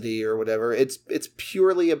authenticity or whatever. It's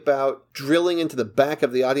purely about drilling into the back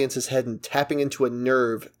of the audience's head and tapping into a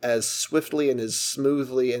nerve as swiftly and as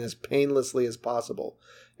smoothly and as painlessly as possible.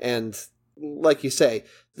 And like you say,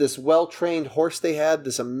 this well-trained horse they had,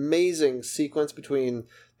 this amazing sequence between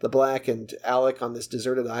the Black and Alec on this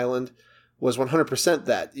deserted island, was 100%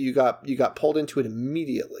 that. You got pulled into it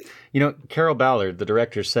immediately. Carol Ballard, the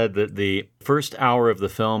director, said that the first hour of the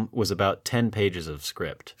film was about 10 pages of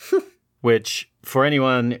script. Which, for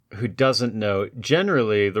anyone who doesn't know,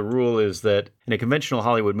 generally the rule is that in a conventional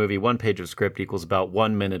Hollywood movie, 1 page of script equals about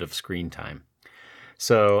 1 minute of screen time.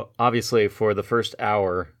 So obviously for the first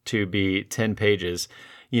hour to be 10 pages,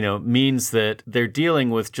 means that they're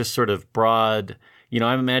dealing with just sort of broad,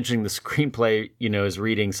 I'm imagining the screenplay, is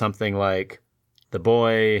reading something like the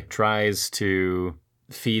boy tries to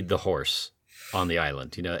feed the horse on the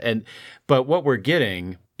island, but what we're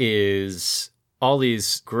getting is all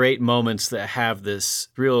these great moments that have this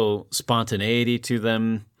real spontaneity to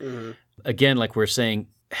them. Mm-hmm. Again, like we're saying,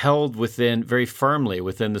 held very firmly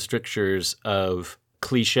within the strictures of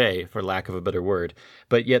cliche, for lack of a better word.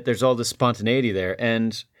 But yet there's all this spontaneity there.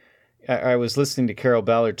 And I was listening to Carol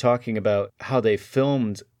Ballard talking about how they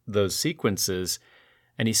filmed those sequences.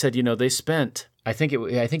 And he said, they spent, I think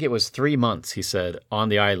it was 3 months, he said, on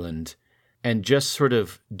the island and just sort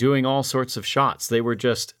of doing all sorts of shots. They were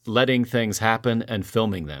just letting things happen and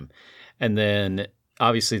filming them. And then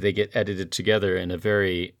obviously they get edited together in a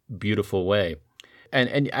very beautiful way.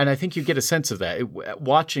 And I think you get a sense of that.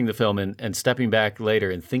 Watching the film and stepping back later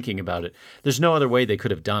and thinking about it, there's no other way they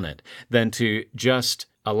could have done it than to just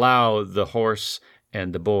allow the horse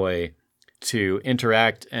and the boy to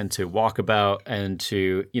interact and to walk about and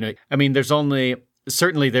to,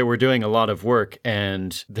 certainly they were doing a lot of work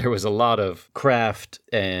and there was a lot of craft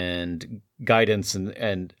and guidance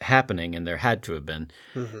and happening, and there had to have been.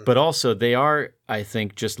 Mm-hmm. But also they are, I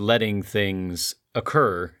think, just letting things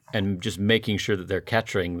occur and just making sure that they're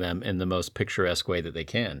capturing them in the most picturesque way that they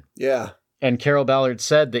can. Yeah. And Carol Ballard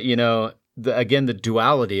said that, the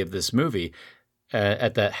duality of this movie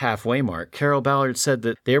at that halfway mark, Carol Ballard said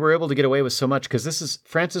that they were able to get away with so much because this is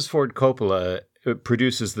Francis Ford Coppola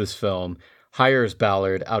produces this film, hires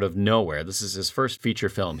Ballard out of nowhere. This is his first feature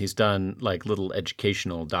film. He's done like little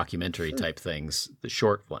educational documentary type things, the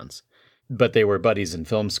short ones. But they were buddies in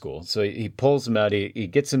film school. So he pulls them out. He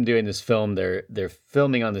gets them doing this film. They're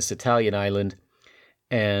filming on this Italian island.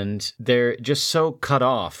 And they're just so cut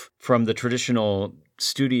off from the traditional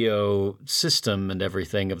studio system and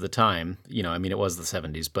everything of the time. It was the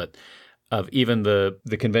 70s, but of even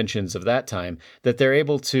the conventions of that time, that they're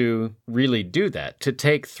able to really do that, to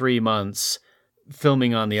take 3 months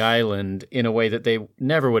filming on the island in a way that they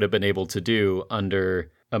never would have been able to do under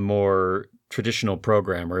a more traditional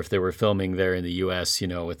program, or if they were filming there in the U.S.,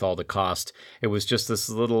 with all the cost. It was just this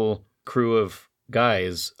little crew of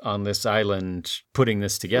guys on this island putting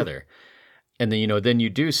this together. And then, then you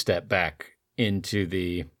do step back into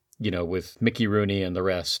the, with Mickey Rooney and the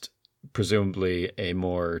rest, presumably a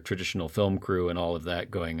more traditional film crew and all of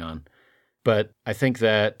that going on. But I think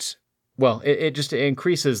that, it just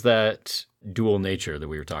increases that dual nature that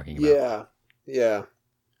we were talking about. Yeah.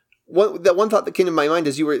 One thought that came to my mind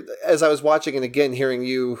as I was watching and again hearing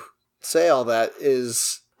you say all that,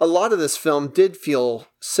 is a lot of this film did feel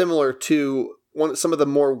similar to some of the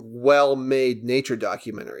more well-made nature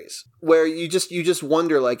documentaries, where you just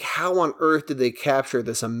wonder, like, how on earth did they capture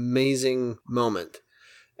this amazing moment?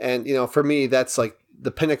 And for me, that's like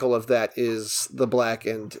the pinnacle of that is the Black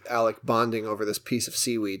and Alec bonding over this piece of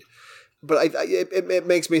seaweed. But it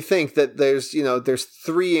makes me think that there's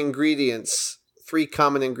three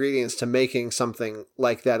common ingredients to making something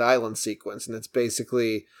like that island sequence. And it's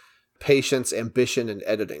basically patience, ambition, and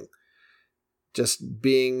editing. Just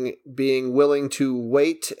being willing to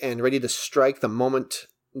wait and ready to strike the moment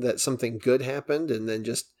that something good happened, and then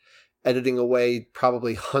just editing away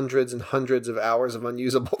probably hundreds and hundreds of hours of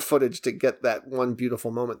unusable footage to get that one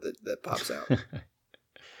beautiful moment that pops out.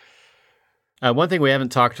 One thing we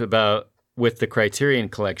haven't talked about with the Criterion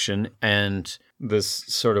Collection and this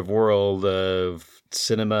sort of world of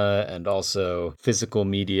cinema and also physical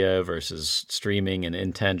media versus streaming and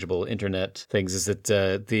intangible internet things is that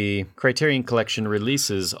the Criterion Collection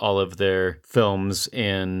releases all of their films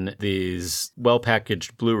in these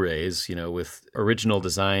well-packaged Blu-rays, with original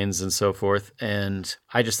designs and so forth. And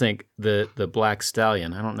I just think the Black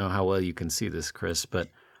Stallion, I don't know how well you can see this, Chris, but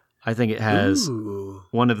I think it has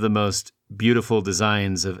one of the most beautiful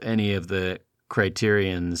designs of any of the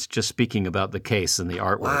Criterions, just speaking about the case and the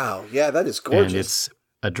artwork. Wow, yeah, that is gorgeous. And it's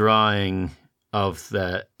a drawing of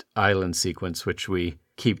that island sequence, which we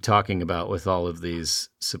keep talking about with all of these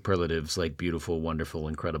superlatives like beautiful, wonderful,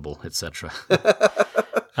 incredible, etc.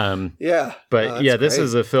 Yeah. But this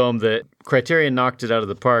is a film that Criterion knocked it out of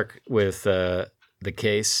the park with the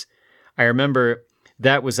case. I remember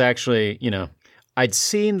that was actually, I'd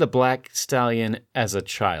seen the Black Stallion as a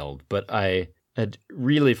child, but I had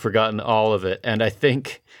really forgotten all of it. And I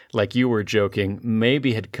think, like you were joking,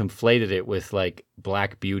 maybe had conflated it with like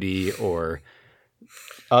Black Beauty or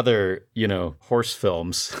other, horse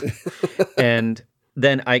films. And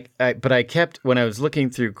then I kept, when I was looking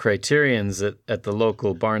through Criterions at the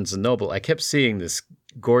local Barnes & Noble, I kept seeing this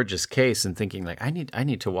gorgeous case and thinking like, I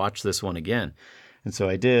need to watch this one again. And so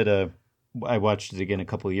I did. I watched it again a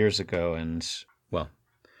couple of years ago and,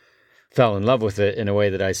 fell in love with it in a way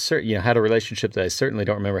that I had a relationship that I certainly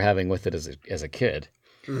don't remember having with it as a kid.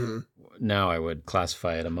 Mm-hmm. Now I would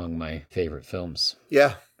classify it among my favorite films.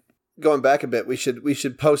 Yeah. Going back a bit, we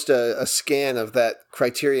should post a scan of that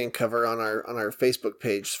Criterion cover on our Facebook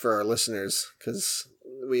page for our listeners, because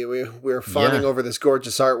we're fawning over this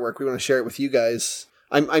gorgeous artwork. We want to share it with you guys.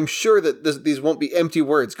 I'm sure that these won't be empty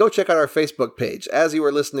words. Go check out our Facebook page. As you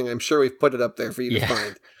are listening, I'm sure we've put it up there for you to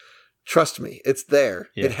find. Trust me, it's there.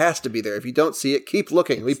 Yeah. It has to be there. If you don't see it, keep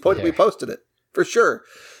looking. We posted it for sure.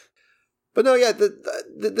 But no, yeah,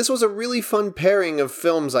 this was a really fun pairing of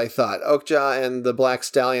films, I thought. Okja and the Black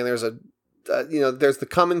Stallion. There's there's the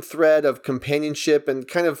common thread of companionship and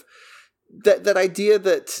kind of that idea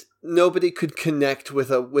that nobody could connect with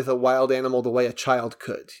a wild animal the way a child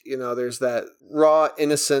could. There's that raw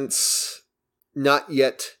innocence, not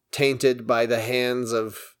yet tainted by the hands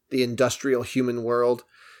of the industrial human world.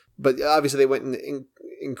 But obviously they went in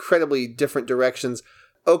incredibly different directions.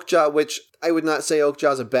 Okja, which I would not say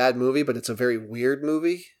Okja is a bad movie, but it's a very weird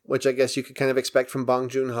movie, which I guess you could kind of expect from Bong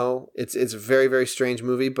Joon-ho. It's a very, very strange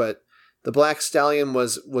movie, but The Black Stallion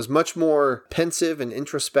was much more pensive and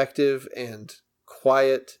introspective and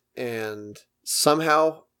quiet and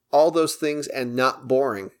somehow all those things and not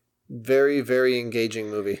boring. Very, very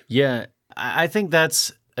engaging movie. Yeah, I think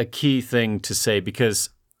that's a key thing to say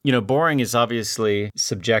because, boring is obviously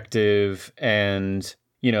subjective and,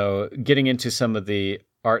 getting into some of the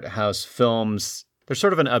art house films, there's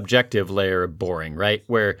sort of an objective layer of boring, right?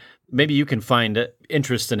 Where maybe you can find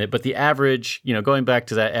interest in it, but the average, going back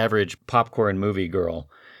to that average popcorn movie girl,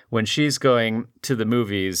 when she's going to the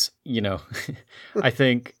movies, I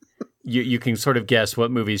think you can sort of guess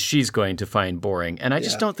what movies she's going to find boring. And I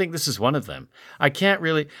just don't think this is one of them.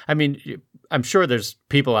 I'm sure there's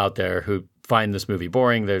people out there who find this movie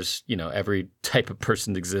boring. There's, every type of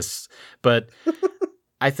person exists. But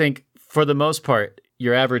I think for the most part,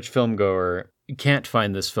 your average film goer can't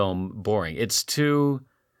find this film boring. It's too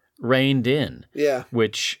reined in,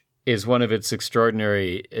 which is one of its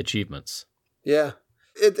extraordinary achievements. Yeah.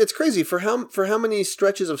 It's crazy for how many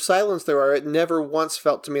stretches of silence there are. It never once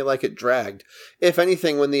felt to me like it dragged. If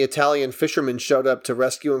anything, when the Italian fisherman showed up to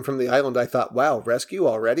rescue him from the island, I thought, wow, rescue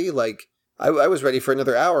already? Like I was ready for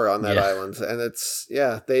another hour on that island. And it's,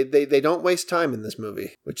 they don't waste time in this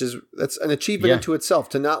movie, that's an achievement into itself,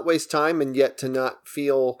 to not waste time and yet to not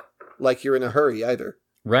feel like you're in a hurry either.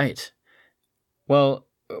 Right. Well,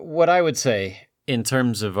 what I would say in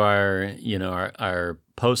terms of our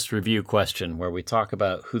post-review question where we talk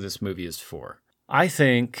about who this movie is for, I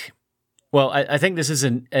think this is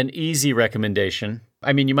an easy recommendation.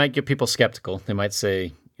 I mean, you might get people skeptical. They might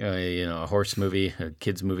say, a horse movie, a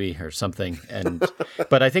kid's movie or something.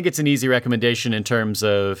 But I think it's an easy recommendation in terms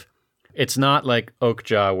of it's not like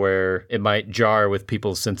Okja where it might jar with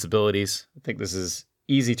people's sensibilities. I think this is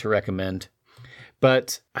easy to recommend.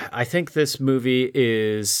 But I think this movie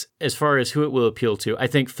is, as far as who it will appeal to, I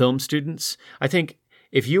think film students. I think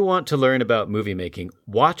if you want to learn about movie making,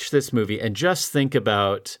 watch this movie and just think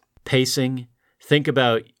about pacing, think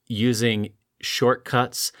about using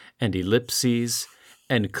shortcuts and ellipses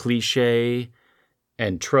and cliche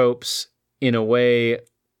and tropes in a way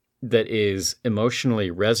that is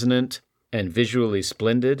emotionally resonant and visually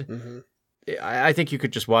splendid. Mm-hmm. I think you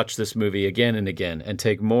could just watch this movie again and again and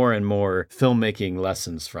take more and more filmmaking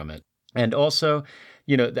lessons from it. And also,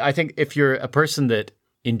 I think if you're a person that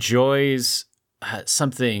enjoys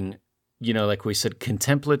something, like we said,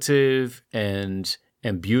 contemplative and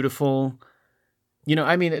beautiful,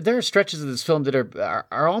 there are stretches of this film that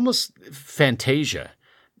are almost Fantasia,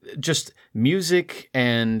 just music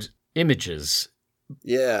and images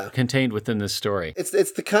contained within this story. It's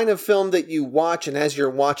the kind of film that you watch, and as you're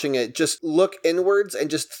watching it, just look inwards and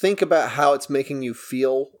just think about how it's making you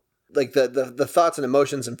feel. Like the thoughts and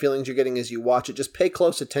emotions and feelings you're getting as you watch it. Just pay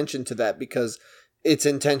close attention to that because it's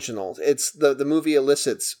intentional. It's the movie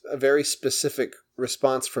elicits a very specific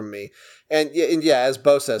response from me. And as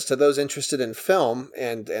Beau says, to those interested in film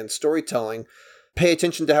and storytelling, pay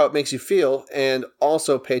attention to how it makes you feel, and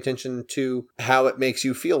also pay attention to how it makes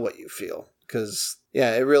you feel what you feel. Because,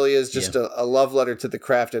 it really is just a love letter to the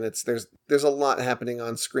craft, and there's a lot happening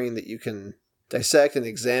on screen that you can dissect and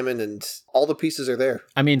examine, and all the pieces are there.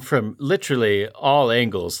 I mean, from literally all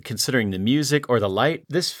angles, considering the music or the light,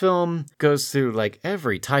 this film goes through like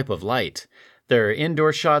every type of light. There are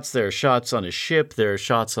indoor shots, there are shots on a ship, there are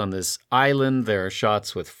shots on this island, there are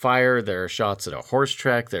shots with fire, there are shots at a horse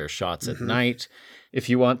track, there are shots at night. If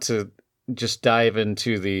you want to just dive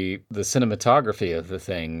into the cinematography of the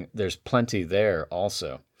thing, there's plenty there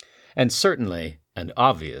also. And certainly, and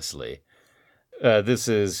obviously, this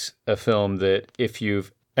is a film that if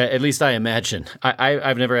you've, at least I imagine,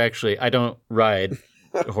 I've never actually, I don't ride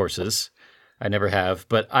horses. I never have.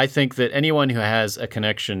 But I think that anyone who has a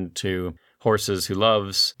connection to horses, who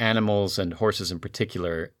loves animals and horses in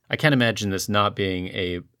particular, I can't imagine this not being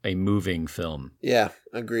a moving film. Yeah,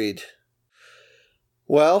 agreed.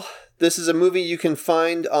 Well, this is a movie you can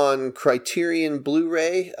find on Criterion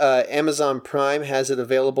Blu-ray. Amazon Prime has it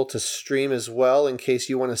available to stream as well in case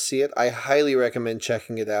you want to see it. I highly recommend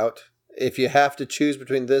checking it out. If you have to choose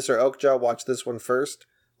between this or Okja, watch this one first.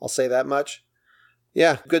 I'll say that much.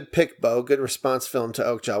 Yeah, good pick, Beau. Good response film to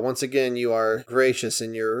Okja. Once again, you are gracious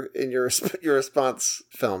in your response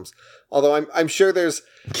films. Although I'm sure there's,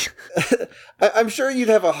 I'm sure you'd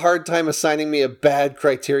have a hard time assigning me a bad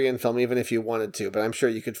Criterion film, even if you wanted to. But I'm sure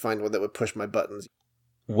you could find one that would push my buttons.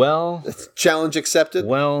 Well, challenge accepted.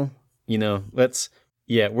 Well, we'll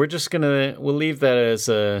leave that as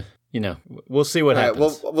a. We'll see what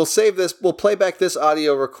happens. We'll save this. We'll play back this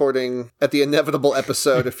audio recording at the inevitable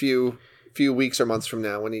episode a few weeks or months from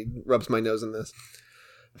now when he rubs my nose in this.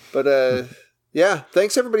 But yeah,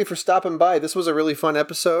 thanks everybody for stopping by. This was a really fun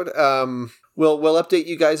episode. We'll update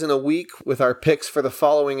you guys in a week with our picks for the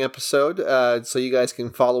following episode, so you guys can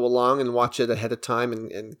follow along and watch it ahead of time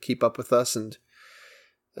and keep up with us. And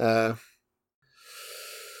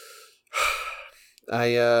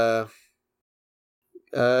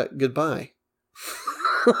goodbye.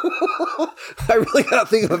 I really gotta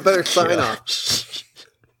think of a better sign off.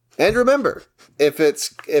 And remember, if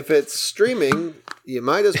it's streaming, you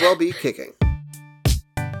might as well be kicking.